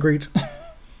 Agreed.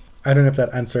 I don't know if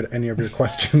that answered any of your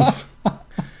questions.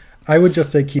 I would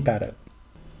just say keep at it.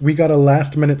 We got a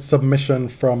last-minute submission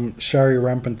from Shari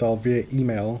Rampenthal via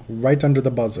email, right under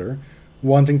the buzzer,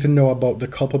 wanting to know about the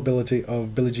culpability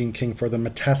of Billie Jean King for the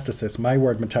metastasis, my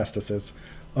word metastasis,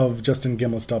 of Justin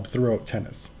Gimelstob throughout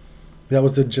tennis. That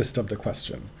was the gist of the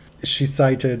question. She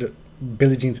cited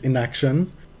Billie Jean's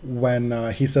inaction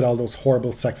when he said all those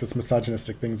horrible sexist,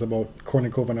 misogynistic things about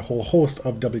Kornikova and a whole host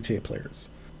of WTA players.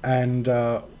 And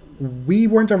we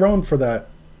weren't around for that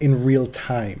in real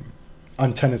time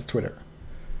on tennis Twitter.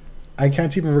 I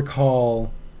can't even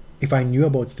recall if I knew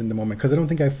about it in the moment because I don't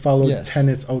think I followed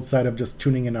tennis outside of just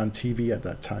tuning in on TV at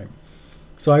that time.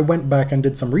 So I went back and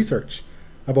did some research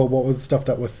about what was stuff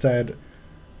that was said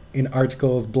in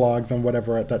articles, blogs, and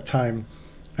whatever at that time.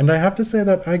 And I have to say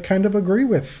that I kind of agree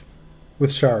with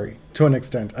Shari to an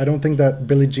extent. I don't think that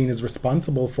Billie Jean is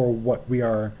responsible for what we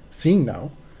are seeing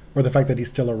now, or the fact that he's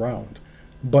still around.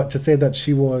 But to say that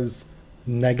she was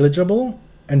negligible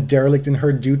and derelict in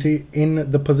her duty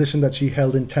in the position that she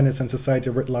held in tennis and society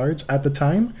writ large at the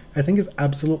time, I think is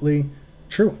absolutely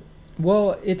true.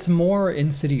 Well, it's more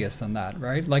insidious than that,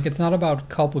 right? Like, it's not about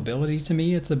culpability to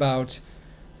me. It's about,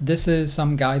 this is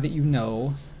some guy that you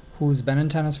know who's been in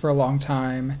tennis for a long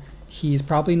time. He's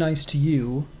probably nice to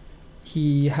you.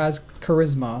 He has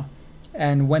charisma.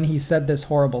 And when he said this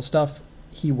horrible stuff,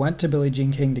 he went to Billie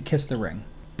Jean King to kiss the ring.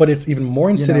 But it's even more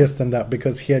insidious than that,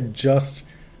 because he had just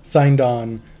signed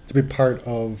on to be part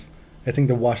of, I think,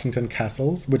 the Washington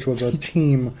Castles, which was a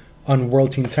team on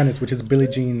World Team Tennis, which is Billie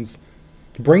Jean's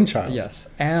brainchild. Yes,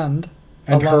 and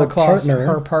her Klaus, partner,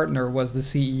 her partner, was the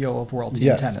CEO of World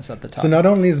Team Tennis at the time. So not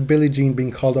only is Billie Jean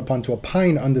being called upon to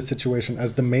opine on this situation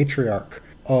as the matriarch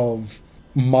of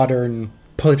modern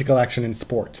political action in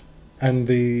sport and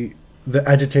the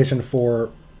agitation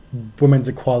for women's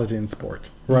equality in sport,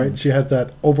 right? She has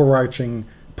that overarching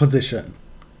position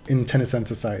in tennis and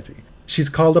society. She's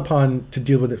called upon to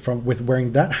deal with it with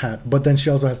wearing that hat, but then she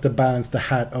also has to balance the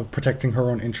hat of protecting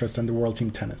her own interest in the World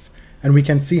Team Tennis. And we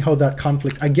can see how that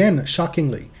conflict, again,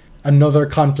 shockingly, another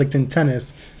conflict in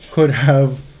tennis could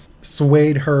have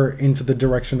swayed her into the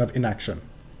direction of inaction,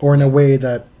 or in a way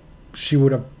that she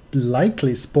would have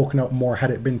likely spoken out more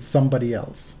had it been somebody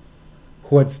else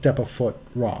who had stepped a foot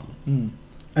wrong.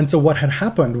 And so what had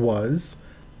happened was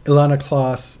Ilana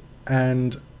Kloss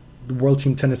and the World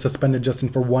Team Tennis suspended Justin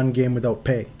for one game without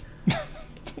pay.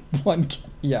 One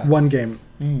game.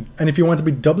 And if you want to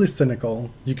be doubly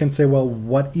cynical, you can say, well,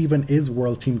 what even is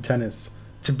World Team Tennis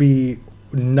to be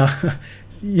not,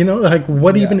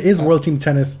 what even is World Team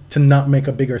Tennis to not make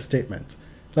a bigger statement?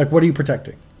 Like, what are you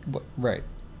protecting? Right.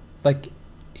 Like,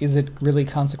 is it really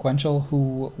consequential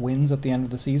who wins at the end of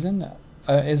the season?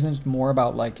 Isn't it more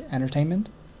about, like, entertainment?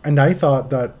 And I thought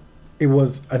that it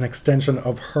was an extension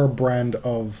of her brand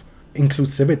of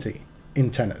inclusivity in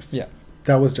tennis. Yeah.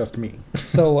 That was just me.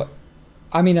 So,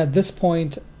 I mean, at this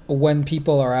point, when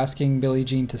people are asking Billie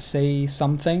Jean to say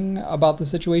something about the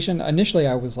situation, initially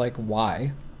I was like,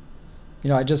 why?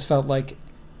 I just felt like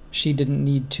she didn't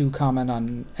need to comment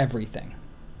on everything.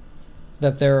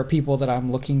 That there are people that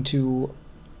I'm looking to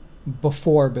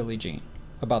before Billie Jean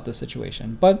about this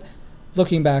situation. But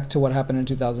looking back to what happened in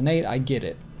 2008, I get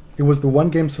it. It was the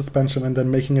one-game suspension and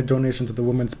then making a donation to the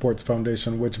Women's Sports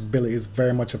Foundation, which Billie is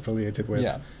very much affiliated with.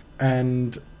 Yeah.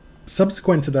 And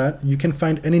subsequent to that, you can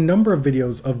find any number of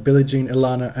videos of Billie Jean,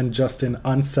 Ilana, and Justin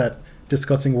on set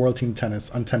discussing World Team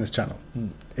Tennis on Tennis Channel.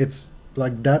 It's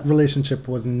like that relationship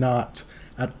was not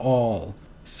at all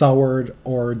soured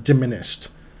or diminished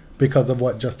because of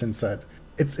what Justin said.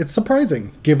 It's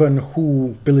surprising, given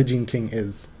who Billie Jean King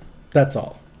is. That's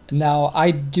all. Now,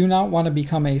 I do not want to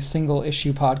become a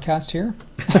single-issue podcast here.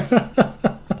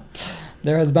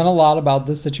 There has been a lot about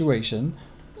this situation.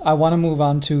 I want to move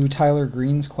on to Tyler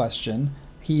Green's question.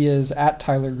 He is at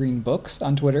Tyler Green Books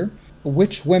on Twitter.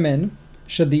 Which women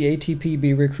should the ATP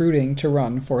be recruiting to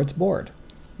run for its board?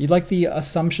 You like the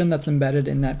assumption that's embedded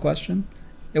in that question?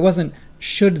 It wasn't,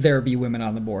 should there be women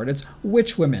on the board? It's,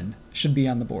 which women should be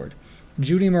on the board?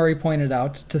 Judy Murray pointed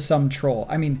out to some troll.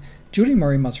 I mean, Judy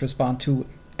Murray must respond to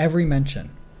every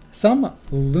mention. Some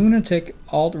lunatic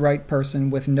alt-right person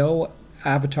with no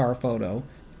avatar photo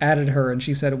added her, and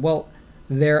she said, well,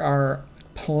 there are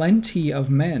plenty of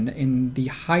men in the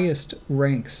highest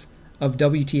ranks of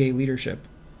WTA leadership,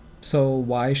 so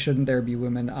why shouldn't there be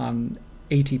women on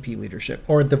ATP leadership?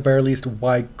 Or at the very least,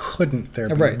 why couldn't there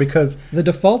be? Right. Because the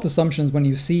default assumptions when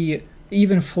you see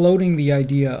even floating the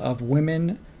idea of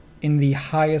women in the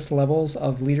highest levels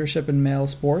of leadership in male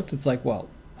sports, it's like, well,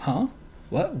 huh?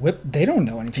 What? They don't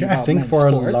know anything about men's sports.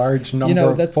 I think for a large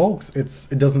number of folks,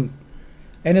 it doesn't.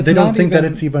 And it's they don't think even,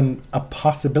 that it's even a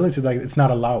possibility. Like, it's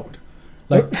not allowed.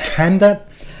 Like, can that?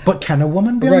 But can a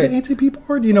woman be on the ATP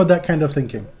board? That kind of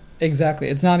thinking. Exactly.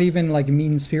 It's not even like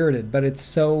mean-spirited, but it's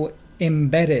so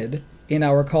embedded in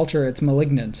our culture, it's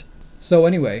malignant. So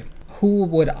anyway, who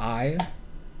would I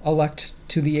elect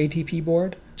to the ATP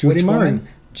board? Judy Murray.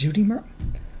 Judy Murray?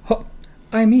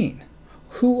 I mean,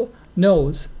 who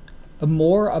knows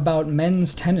more about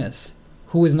men's tennis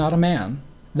who is not a man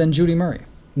than Judy Murray?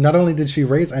 Not only did she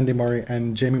raise Andy Murray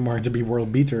and Jamie Murray to be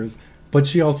world beaters, but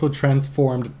she also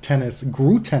transformed tennis,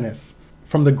 grew tennis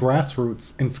from the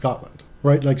grassroots in Scotland,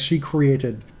 right? Like, she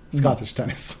created Scottish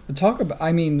tennis.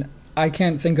 I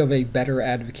can't think of a better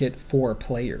advocate for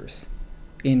players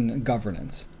in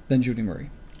governance than Judy Murray.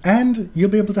 And you'll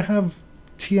be able to have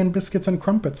tea and biscuits and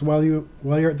crumpets while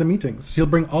you're at the meetings. She'll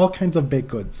bring all kinds of baked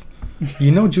goods.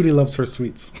 You know Judy loves her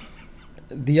sweets.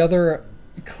 The other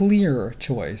clear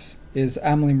choice is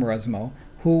Emily Mauresmo,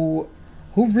 who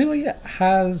really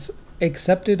has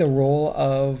accepted a role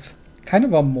of kind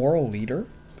of a moral leader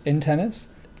in tennis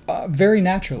very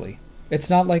naturally. It's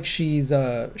not like she's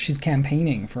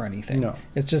campaigning for anything. No.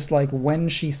 It's just like when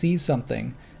she sees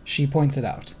something, she points it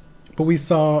out. But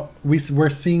we're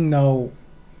seeing now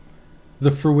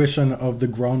the fruition of the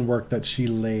groundwork that she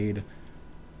laid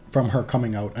from her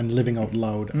coming out and living out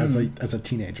loud as a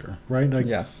teenager, right? Like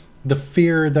Yeah. the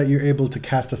fear that you're able to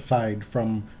cast aside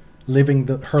from living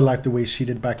her life the way she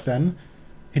did back then,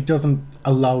 it doesn't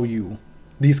allow you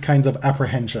these kinds of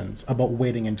apprehensions about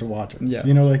wading into waters. Yeah.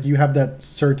 You know, like you have that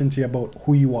certainty about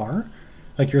who you are.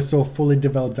 Like you're so fully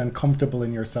developed and comfortable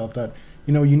in yourself that,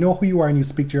 you know who you are and you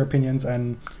speak to your opinions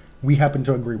and we happen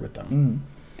to agree with them.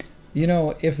 You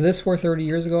know, if this were 30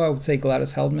 years ago, I would say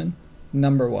Gladys Heldman,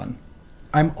 number one.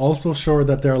 I'm also sure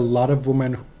that there are a lot of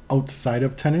women outside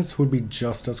of tennis who would be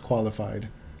just as qualified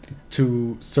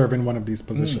to serve in one of these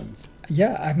positions.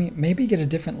 Yeah, I mean, maybe get a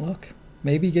different look.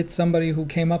 Maybe get somebody who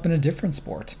came up in a different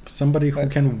sport. Somebody who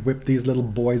can whip these little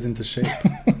boys into shape.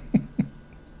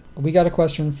 We got a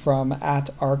question from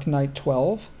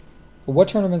 @ArcKnight12. What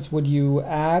tournaments would you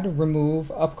add,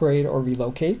 remove, upgrade, or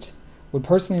relocate? Would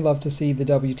personally love to see the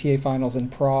WTA finals in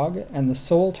Prague and the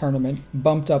Seoul tournament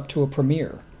bumped up to a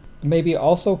premier. Maybe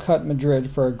also cut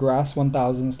Madrid for a Grass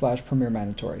 1000/Premier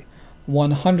Mandatory.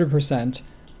 100%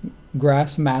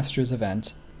 Grass Masters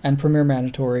event and Premier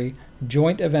Mandatory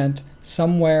joint event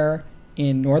somewhere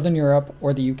in Northern Europe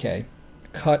or the UK.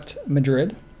 Cut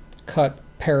Madrid, cut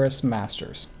Paris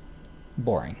Masters.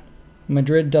 Boring.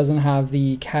 Madrid doesn't have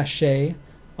the cachet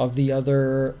of the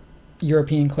other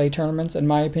European clay tournaments, in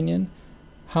my opinion.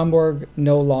 Hamburg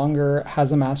no longer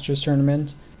has a Masters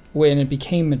tournament when it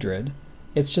became Madrid.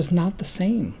 It's just not the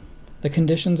same. The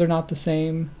conditions are not the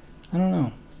same. I don't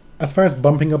know. As far as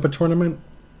bumping up a tournament,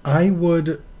 I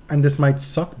would, and this might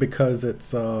suck because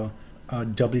it's a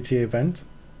WTA event,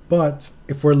 but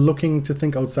if we're looking to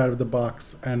think outside of the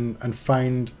box and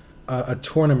find a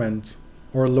tournament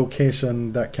or a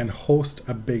location that can host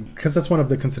a big, because that's one of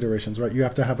the considerations, right? You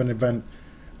have to have an event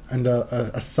and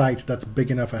a site that's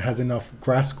big enough and has enough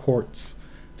grass courts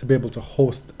to be able to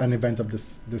host an event of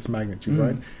this magnitude,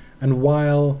 right? And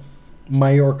while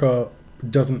Mallorca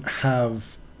doesn't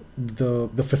have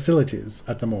the facilities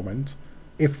at the moment,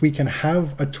 if we can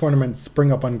have a tournament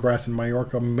spring up on grass in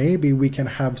Mallorca, maybe we can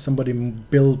have somebody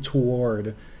build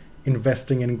toward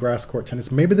investing in grass court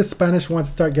tennis. Maybe the Spanish want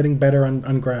to start getting better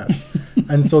on grass.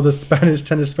 And so the Spanish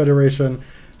Tennis Federation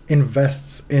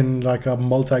invests in like a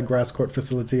multi-grass court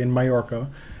facility in Mallorca,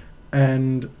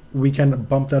 and we can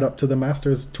bump that up to the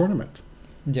Masters tournament.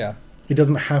 Yeah. It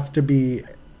doesn't have to be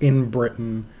in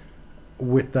Britain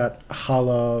with that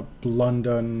Halle,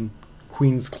 London,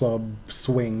 Queen's Club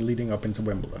swing leading up into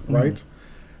Wimbledon, right?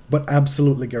 But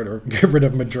absolutely get rid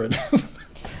of Madrid.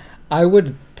 I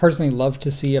would personally love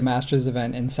to see a Masters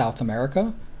event in South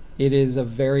America. It is a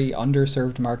very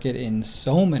underserved market in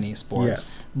so many sports.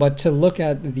 Yes. But to look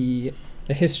at the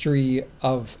history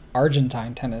of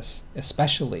Argentine tennis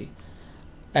especially,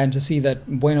 and to see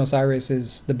that Buenos Aires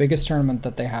is the biggest tournament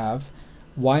that they have,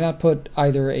 why not put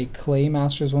either a clay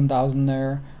Masters 1000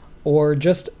 there or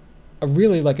just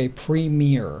really like a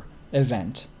premier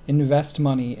event? Invest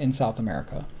money in South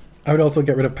America. I would also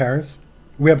get rid of Paris.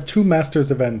 We have 2 Masters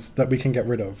events that we can get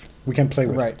rid of. We can play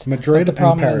with. Right. Madrid but the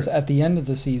problem and Paris. is at the end of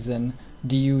the season,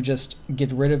 do you just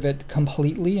get rid of it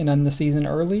completely and end the season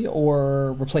early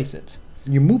or replace it?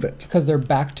 You move it. Because they're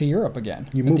back to Europe again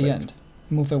You at move the it. end.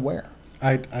 Move it where?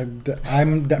 I'm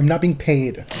not being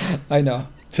paid I know.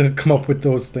 to come up with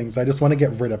those things. I just want to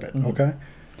get rid of it, okay?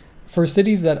 For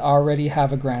cities that already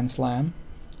have a Grand Slam,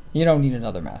 you don't need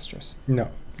another Masters. No.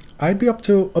 I'd be up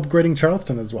to upgrading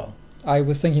Charleston as well. I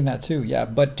was thinking that too, yeah.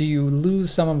 But do you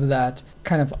lose some of that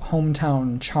kind of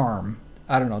hometown charm?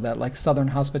 I don't know, that like Southern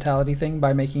hospitality thing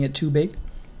by making it too big?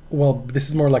 Well, this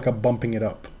is more like a bumping it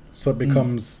up. So it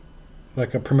becomes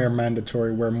like a premier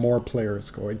mandatory where more players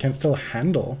go. It can still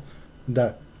handle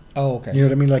that. Oh, okay. You know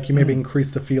what I mean? Like you maybe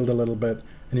increase the field a little bit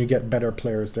and you get better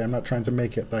players there. I'm not trying to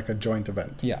make it like a joint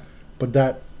event. Yeah. But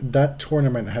that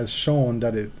tournament has shown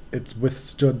that it's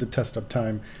withstood the test of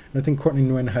time. And I think Courtney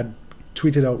Nguyen had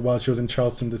tweeted out while she was in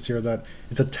Charleston this year that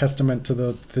it's a testament to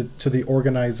the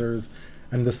organizers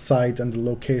and the site and the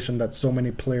location that so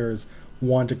many players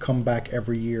want to come back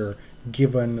every year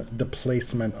given the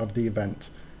placement of the event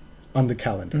on the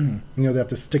calendar. You know, they have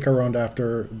to stick around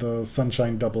after the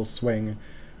Sunshine Double swing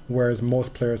whereas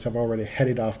most players have already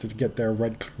headed off to get their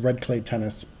red clay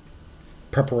tennis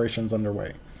preparations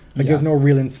underway. Like there's no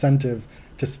real incentive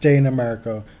to stay in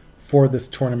America for this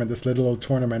tournament, this little old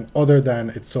tournament, other than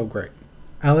it's so great.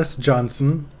 Alice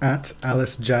Johnson at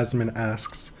Alice Jasmine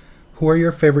asks, who are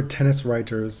your favorite tennis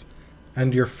writers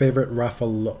and your favorite Rafa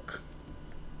look?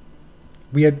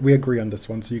 We agree on this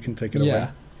one, so you can take it away.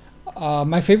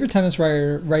 My favorite tennis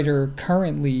writer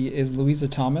currently is Louisa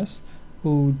Thomas,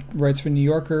 who writes for New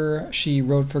Yorker. She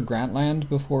wrote for Grantland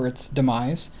before its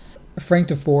demise. Frank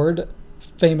DeFord,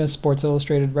 famous Sports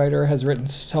Illustrated writer, has written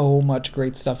so much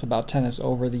great stuff about tennis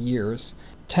over the years.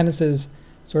 Tennis is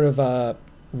sort of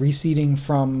receding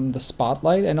from the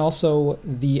spotlight, and also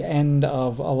the end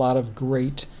of a lot of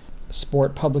great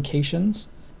sport publications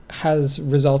has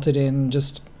resulted in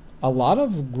just a lot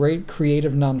of great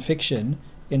creative nonfiction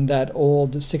in that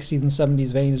old 60s and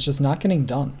 70s vein is just not getting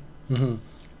done. Mm-hmm.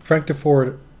 Frank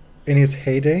DeFord in his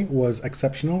heyday was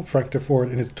exceptional. Frank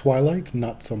DeFord in his twilight,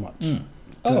 not so much.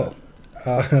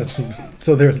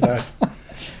 So there's that.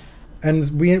 And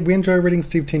we enjoy reading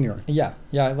Steve Tenier. Yeah,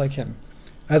 I like him.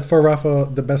 As for Rafa,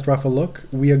 the best Rafa look,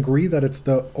 we agree that it's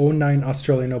the 09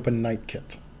 Australian Open night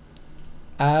kit.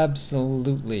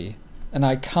 Absolutely. An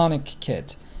iconic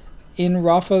kit. In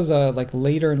Rafa's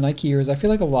later Nike years, I feel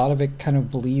like a lot of it kind of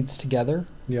bleeds together.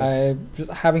 Yes. I'm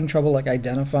just having trouble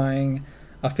identifying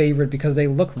a favorite because they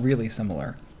look really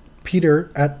similar.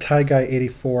 Peter at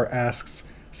TieGuy84 asks,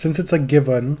 since it's a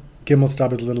given,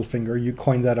 Gimelstob is Littlefinger, you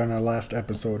coined that on our last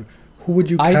episode. Who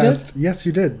would you cast? I did? Yes,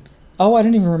 you did. Oh, I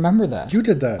didn't even remember that. You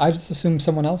did that. I just assumed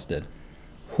someone else did.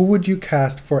 Who would you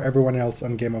cast for everyone else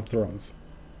on Game of Thrones?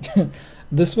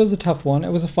 This was a tough one.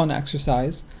 It was a fun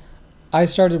exercise. I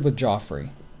started with Joffrey.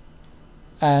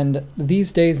 And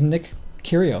these days, Nick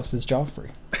Kyrgios is Joffrey.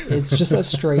 It's just a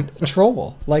straight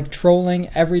troll. Like trolling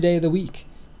every day of the week.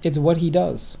 It's what he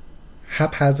does.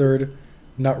 Haphazard,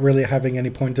 not really having any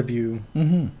point of view.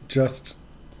 Mm-hmm. Just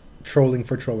trolling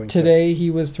for trolling. Today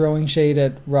he was throwing shade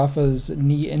at Rafa's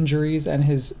knee injuries and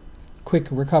his quick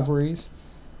recoveries.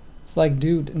 It's like,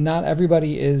 dude, not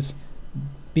everybody is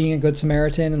being a good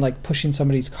Samaritan and pushing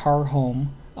somebody's car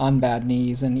home on bad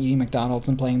knees and eating McDonald's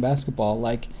and playing basketball.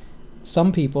 Like,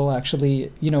 some people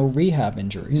actually, rehab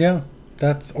injuries. Yeah,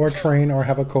 or train or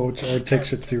have a coach or take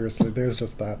shit seriously. There's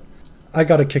just that. I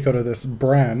got a kick out of this.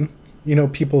 Bran.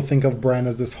 People think of Bran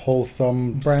as this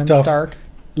wholesome Bran stuff. Stark.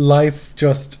 Life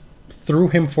just threw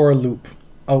him for a loop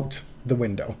out the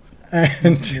window.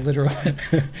 And literally.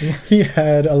 he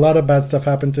had a lot of bad stuff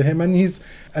happen to him, and he's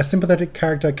a sympathetic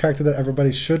character, a character that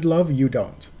everybody should love. You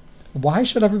don't. Why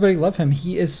should everybody love him?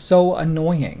 He is so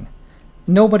annoying.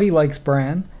 Nobody likes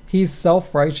Bran. He's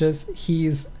self-righteous.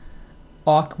 He's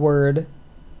awkward.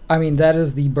 I mean, that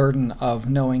is the burden of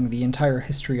knowing the entire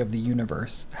history of the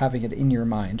universe, having it in your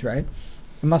mind, right?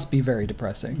 It must be very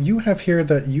depressing. You have here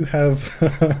that you have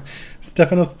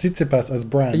Stefanos Tsitsipas as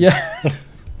Bran. Yeah.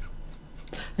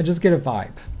 I just get a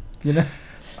vibe,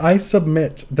 I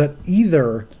submit that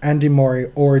either Andy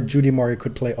Murray or Judy Murray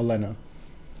could play Olenna.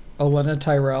 Olenna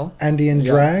Tyrell. Andy in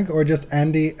drag or just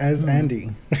Andy as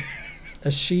Andy?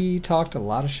 She talked a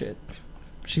lot of shit.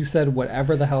 She said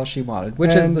whatever the hell she wanted,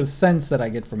 which is the sense that I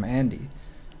get from Andy.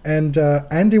 And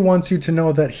Andy wants you to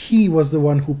know that he was the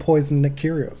one who poisoned Nick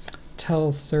Kyrgios.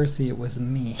 Tell Cersei it was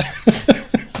me.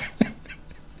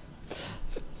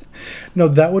 No,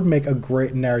 that would make a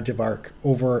great narrative arc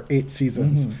over 8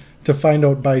 seasons. Mm-hmm. To find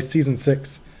out by season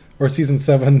 6 or season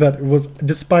 7 that it was,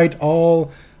 despite all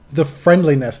the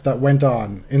friendliness that went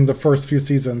on in the first few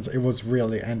seasons, it was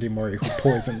really Andy Murray who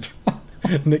poisoned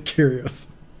Nick Kyrgios.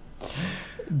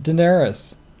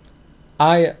 Daenerys.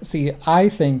 I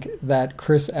think that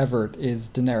Chris Evert is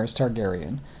Daenerys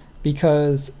Targaryen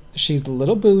because she's a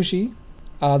little bougie.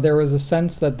 There was a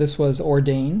sense that this was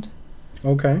ordained.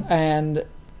 Okay. And,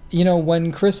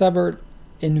 when Chris Evert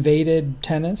invaded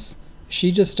tennis,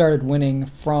 she just started winning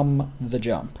from the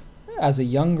jump. As a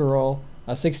young girl,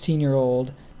 a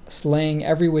 16-year-old, slaying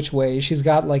every which way. She's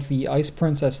got the Ice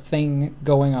Princess thing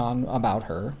going on about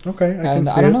her. Okay,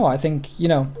 I don't know. I think,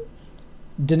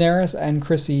 Daenerys and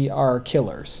Chrissy are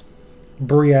killers.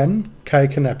 Brienne, Kai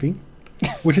Kanepi,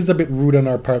 which is a bit rude on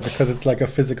our part because it's like a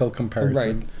physical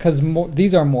comparison. Right, because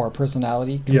these are more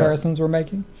personality comparisons we're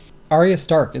making. Arya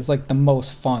Stark is the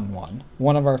most fun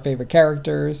one of our favorite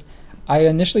characters. I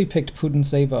initially picked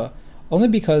Putintseva only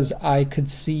because I could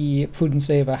see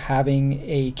Putintseva having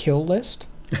a kill list.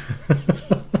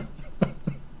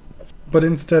 But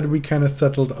instead we kind of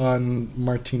settled on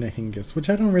Martina Hingis, which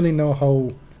I don't really know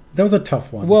how... That was a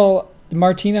tough one. Well,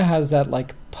 Martina has that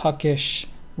puckish,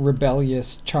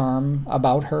 rebellious charm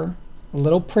about her. A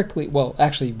little prickly. Well,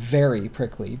 actually, very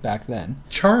prickly back then.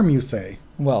 Charm, you say?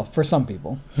 Well, for some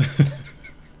people.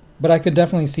 But I could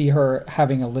definitely see her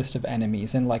having a list of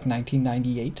enemies in like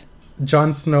 1998.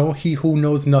 Jon Snow, he who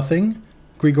knows nothing,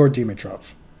 Grigor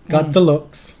Dimitrov. Got the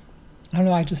looks. I don't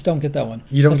know, I just don't get that one.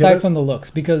 You don't Aside get it? from the looks,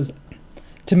 because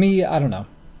to me, I don't know.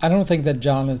 I don't think that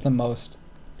Jon is the most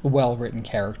well-written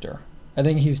character. I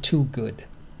think he's too good.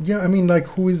 Yeah, I mean, like,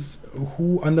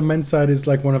 who on the men's side is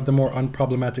like one of the more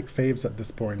unproblematic faves at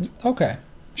this point? Okay,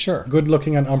 sure. Good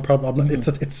looking and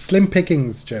unproblematic. It's slim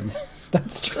pickings, Jim.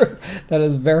 That's true. That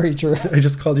is very true. I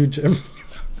just called you Jim.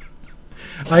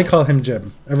 I call him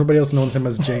Jim. Everybody else knows him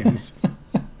as James.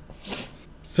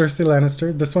 Cersei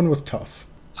Lannister, this one was tough.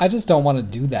 I just don't want to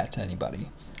do that to anybody.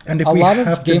 And if A we lot have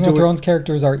of to Game do of it, Thrones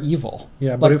characters are evil.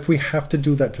 yeah, but if we have to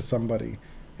do that to somebody,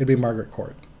 it'd be Margaret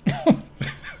Court.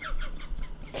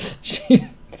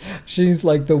 She's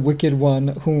like the wicked one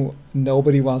who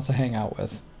nobody wants to hang out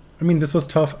with. I mean, this was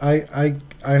tough. I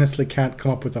honestly can't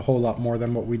come up with a whole lot more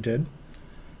than what we did.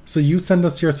 So you send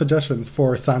us your suggestions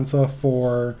for Sansa,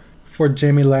 for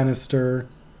Jaime Lannister,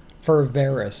 For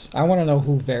Varys. I want to know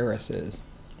who Varys is.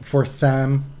 for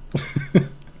Sam.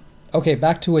 Okay,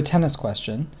 back to a tennis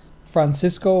question.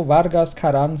 Francisco Vargas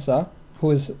Carranza,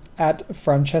 who is at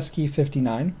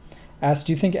Franceschi59, asked,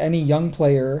 do you think any young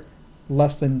player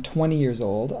less than 20 years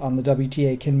old on the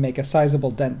WTA can make a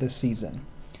sizable dent this season?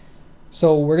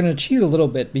 So we're going to cheat a little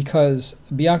bit because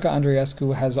Bianca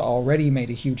Andreescu has already made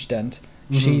a huge dent.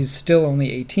 She's still only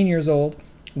 18 years old,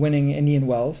 winning Indian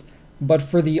Wells. But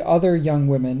for the other young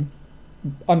women,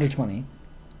 under 20,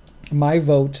 my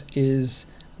vote is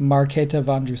Marketa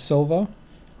Vondrousova,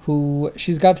 who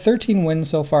she's got 13 wins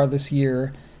so far this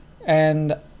year,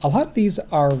 and a lot of these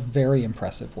are very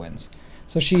impressive wins.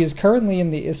 So she is currently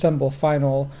in the Istanbul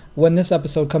final. When this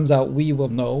episode comes out, we will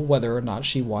know whether or not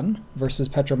she won versus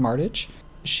Petra Martic.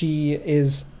 She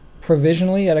is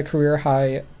provisionally at a career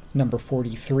high number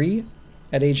 43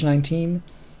 at age 19.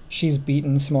 She's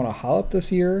beaten Simona Halep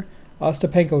this year,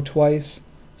 Ostapenko twice,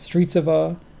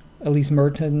 Stritsova, Elise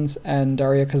Mertens, and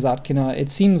Daria Kazatkina. It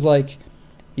seems like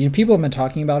people have been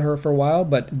talking about her for a while,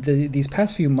 but these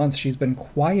past few months she's been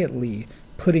quietly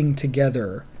putting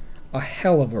together a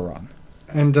hell of a run.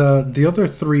 And the other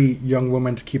three young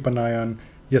women to keep an eye on,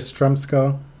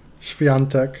 Yastremska,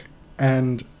 Swiatek,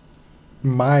 and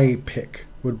my pick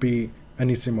would be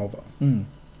Anisimova.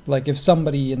 Like if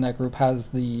somebody in that group has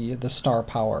the star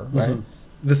power, right?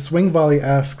 The Swing Volley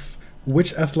asks,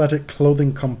 which athletic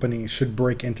clothing company should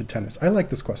break into tennis? I like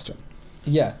this question.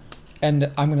 Yeah.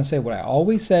 And I'm going to say what I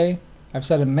always say. I've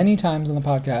said it many times on the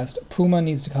podcast. Puma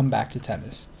needs to come back to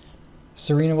tennis.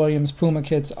 Serena Williams Puma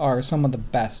kits are some of the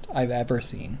best I've ever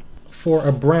seen. For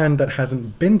a brand that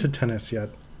hasn't been to tennis yet,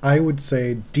 I would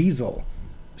say Diesel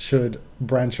should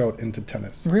branch out into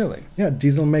tennis. Really? Yeah,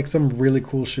 Diesel makes some really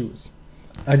cool shoes.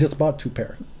 I just bought 2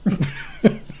 pair.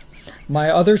 My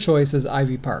other choice is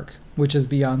Ivy Park, which is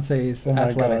Beyonce's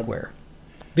athletic wear.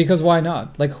 Because why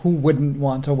not? Like, who wouldn't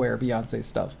want to wear Beyonce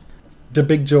stuff? The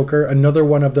Big Joker, another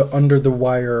one of the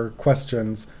under-the-wire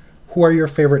questions. Who are your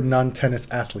favorite non-tennis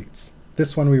athletes?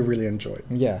 This one we really enjoyed.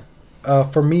 Yeah.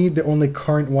 For me, the only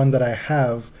current one that I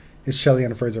have is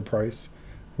Shelly-Ann Fraser-Price,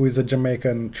 who is a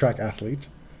Jamaican track athlete.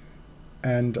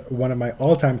 And one of my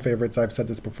all-time favorites, I've said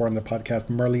this before in the podcast,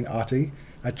 Merlene Ottey,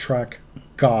 a track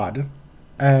god.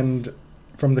 And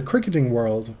from the cricketing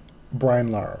world,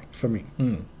 Brian Lara, for me.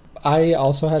 I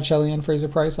also had Shelly-Ann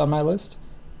Fraser-Price on my list.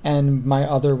 And my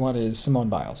other one is Simone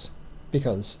Biles.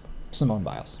 Because Simone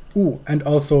Biles. Ooh, and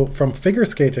also from figure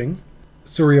skating,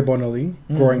 Surya Bonali,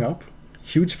 growing up,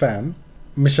 huge fan.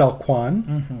 Michelle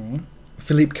Kwan,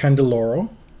 Philippe Candeloro.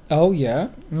 Oh, yeah.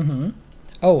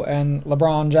 Oh, and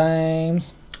LeBron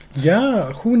James.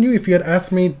 Yeah, who knew? If you had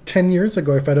asked me 10 years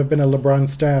ago if I'd have been a LeBron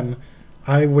stan,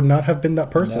 I would not have been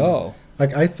that person. No.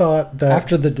 Like, I thought that...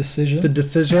 After the decision? The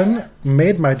decision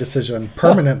made my decision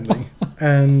permanently.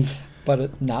 And...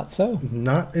 But not so.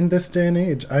 Not in this day and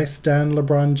age. I stan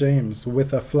LeBron James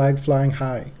with a flag flying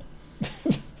high.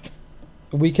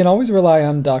 We can always rely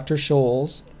on Dr.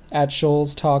 Scholes at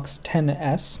Scholes Talks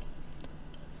 10S.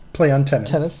 Play on tennis.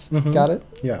 Tennis, got it?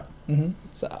 Yeah.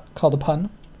 It's called a pun.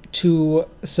 To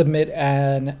submit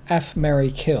an F, Marry,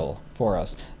 Kill for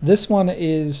us. This one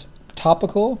is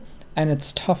topical, and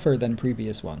it's tougher than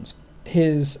previous ones.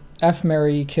 His F,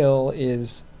 Marry, Kill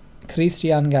is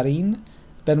Christian Garin,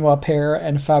 Benoit Paire,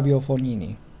 and Fabio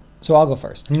Fognini. So I'll go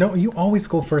first. No, you always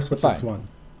go first with this one.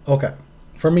 Okay.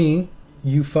 For me,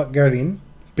 you fuck Garin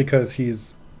because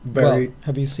he's very... Well,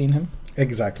 have you seen him?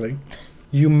 Exactly.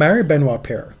 You marry Benoit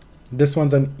Paire. This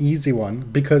one's an easy one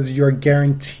because you're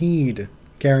guaranteed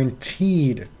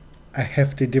a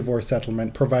hefty divorce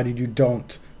settlement, provided you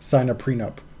don't sign a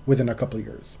prenup within a couple of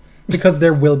years. Because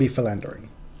there will be philandering.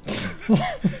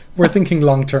 We're thinking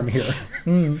long-term here.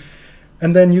 Mm.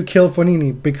 And then you kill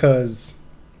Fonini because,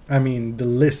 I mean, the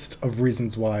list of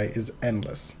reasons why is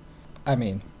endless. I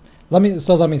mean, let me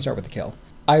start with the kill.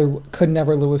 I could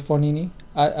never live with Fonini.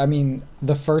 I mean,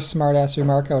 the first smartass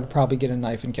remark, I would probably get a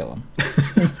knife and kill him.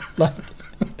 Like,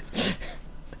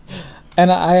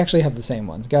 and I actually have the same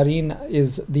ones. Garin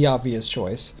is the obvious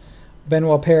choice.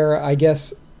 Benoit Père, I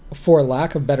guess, for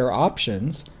lack of better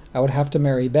options, I would have to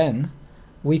marry Ben.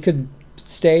 We could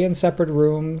stay in separate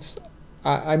rooms.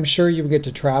 I'm sure you would get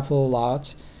to travel a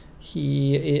lot.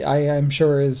 I'm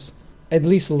sure, is at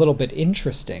least a little bit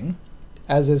interesting,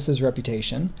 as is his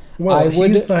reputation. Well, I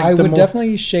would most,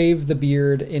 definitely shave the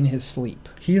beard in his sleep.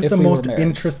 He's the most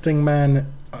interesting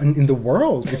man in the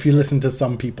world, if you listen to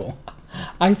some people.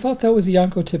 I thought that was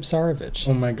Janko Tipsarevic.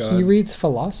 Oh my God. He reads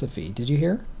philosophy. Did you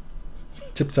hear?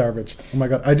 Tipsarevic. Oh my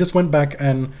God. I just went back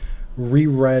and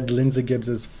reread Lindsay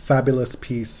Gibbs's fabulous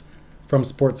piece from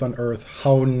Sports on Earth,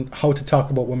 how to talk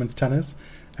about women's tennis.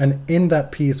 And in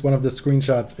that piece, one of the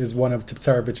screenshots is one of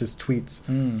Tipsarevic's tweets.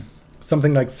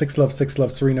 Something like 6 love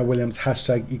Serena Williams,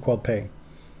 #equal-pay.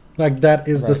 Like, that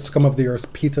is the scum of the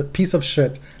earth piece of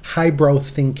shit, highbrow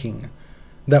thinking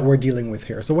that we're dealing with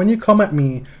here. So when you come at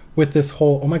me with this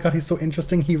whole, oh my God, he's so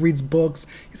interesting, he reads books,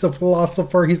 he's a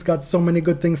philosopher, he's got so many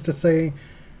good things to say,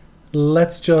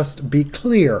 let's just be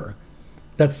clear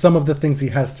that some of the things he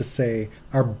has to say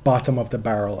are bottom of the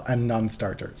barrel and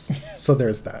non-starters. So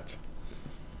there's that.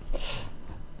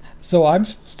 So I'm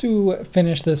supposed to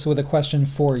finish this with a question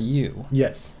for you.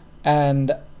 Yes.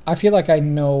 And I feel like I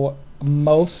know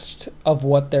most of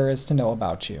what there is to know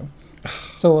about you.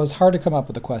 So it was hard to come up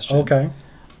with a question. Okay.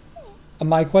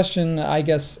 My question, I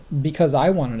guess, because I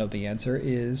want to know the answer,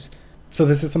 is... So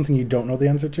this is something you don't know the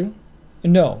answer to?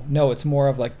 No, it's more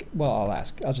of like, well,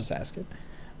 I'll just ask it.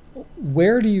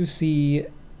 Where do you see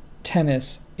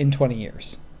tennis in 20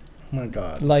 years? Oh my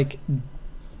God. Like,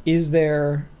 is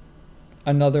there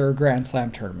another Grand Slam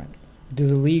tournament? Do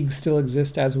the leagues still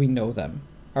exist as we know them?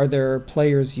 Are there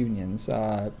players' unions?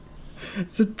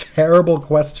 It's a terrible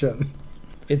question.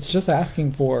 It's just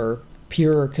asking for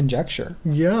pure conjecture.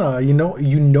 Yeah, you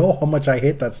know how much I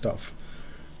hate that stuff.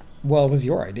 Well, it was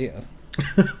your idea.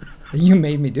 You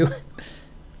made me do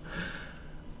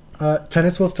it.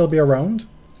 Tennis will still be around.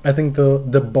 I think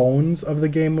the bones of the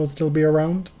game will still be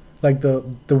around. Like, the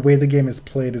way the game is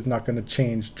played is not going to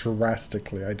change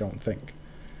drastically, I don't think.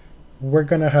 We're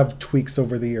going to have tweaks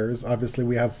over the years. Obviously,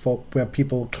 we have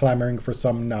people clamoring for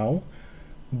some now.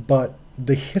 But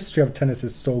the history of tennis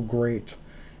is so great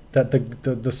that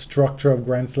the structure of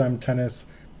Grand Slam tennis,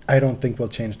 I don't think will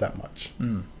change that much.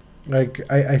 Like,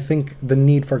 I think the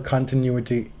need for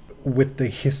continuity with the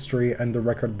history and the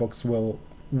record books will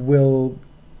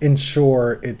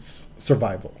ensure its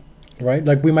survival, right?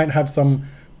 Like, we might have some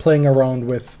playing around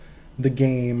with the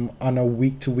game on a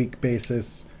week-to-week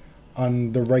basis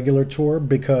on the regular tour,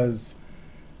 because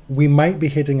we might be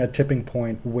hitting a tipping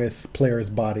point with players'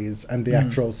 bodies and the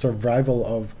actual survival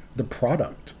of the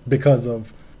product because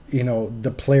of,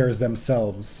 the players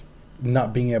themselves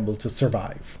not being able to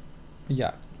survive.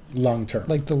 Yeah. Long term.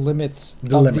 Like the limits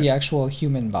of the actual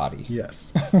human body.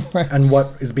 Yes. Right. And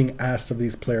what is being asked of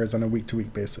these players on a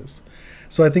week-to-week basis.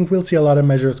 So I think we'll see a lot of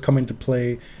measures come into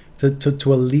play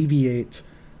to alleviate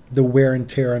the wear and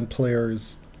tear on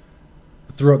players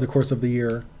throughout the course of the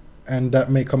year. And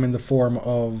that may come in the form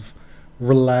of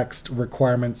relaxed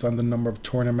requirements on the number of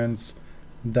tournaments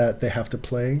that they have to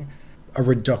play, a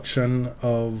reduction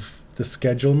of the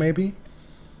schedule maybe.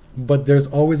 But there's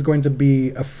always going to be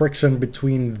a friction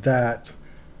between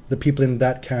the people in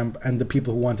that camp, and the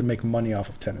people who want to make money off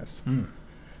of tennis.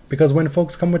 Because when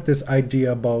folks come with this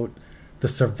idea about the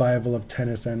survival of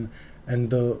tennis and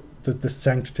the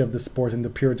sanctity of the sport and the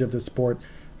purity of the sport,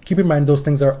 keep in mind those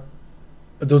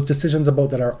decisions about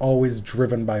that are always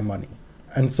driven by money.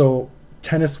 And so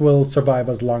tennis will survive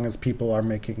as long as people are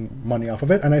making money off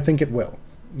of it, and I think it will.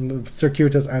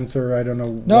 Circuitous answer, I don't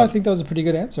know. No, I think that was a pretty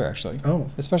good answer, actually. Oh.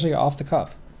 Especially off the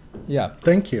cuff. Yeah.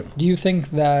 Thank you. Do you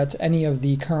think that any of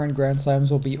the current Grand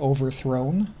Slams will be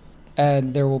overthrown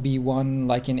and there will be one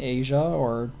like in Asia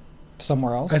or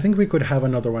somewhere else? I think we could have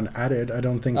another one added. I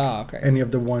don't think any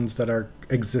of the ones that are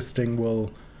existing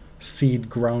will cede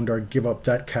ground or give up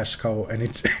that cash cow. And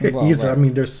it's easy. Right. I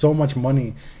mean, there's so much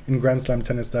money in Grand Slam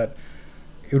tennis that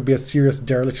it would be a serious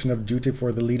dereliction of duty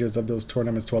for the leaders of those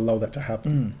tournaments to allow that to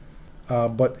happen.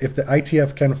 But if the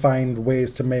ITF can find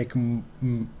ways to make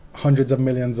hundreds of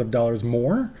millions of dollars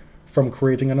more from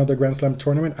creating another Grand Slam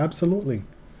tournament, absolutely.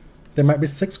 There might be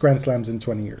 6 Grand Slams in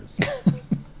 20 years.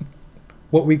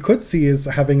 What we could see is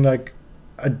having like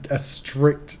a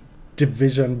strict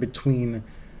division between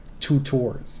 2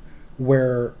 tours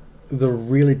where the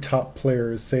really top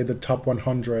players, say the top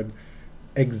 100,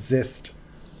 exist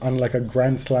on like a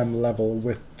Grand Slam level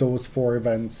with those 4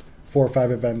 or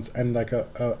 5 events, and like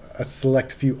a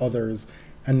select few others,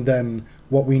 and then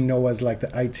what we know as like the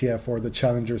ITF or the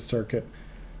Challenger circuit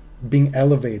being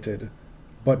elevated,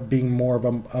 but being more of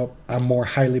a more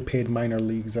highly paid minor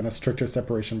leagues and a stricter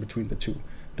separation between the two.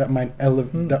 That might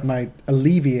that might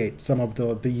alleviate some of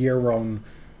the year-round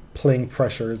playing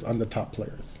pressures on the top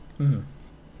players.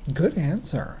 Good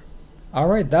answer. All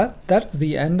right, that is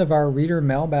the end of our reader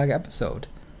mailbag episode.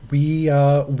 We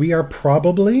are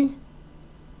probably,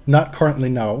 not currently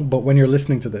now, but when you're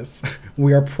listening to this,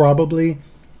 we are probably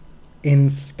in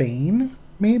Spain,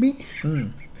 maybe?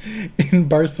 In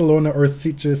Barcelona or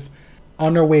Sitges,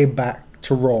 on our way back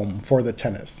to Rome for the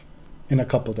tennis in a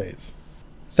couple days.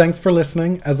 Thanks for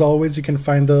listening. As always, you can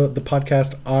find the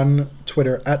podcast on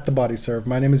Twitter at TheBodyServe.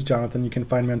 My name is Jonathan. You can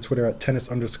find me on Twitter at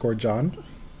tennis_John.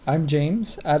 I'm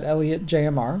James at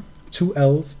ElliotJMR. 2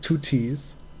 L's, 2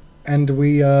 T's. And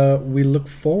we look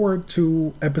forward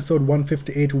to episode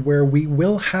 158, where we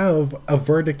will have a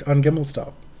verdict on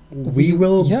Gimelstob. We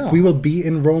will be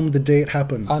in Rome the day it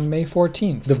happens. On May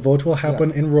 14th. The vote will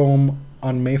happen in Rome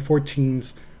on May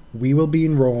 14th. We will be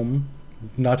in Rome,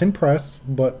 not in press,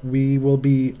 but we will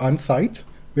be on site.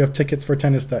 We have tickets for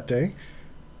tennis that day.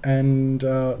 And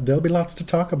there'll be lots to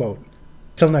talk about.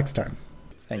 Till next time.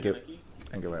 Thank you.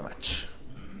 Thank you very much.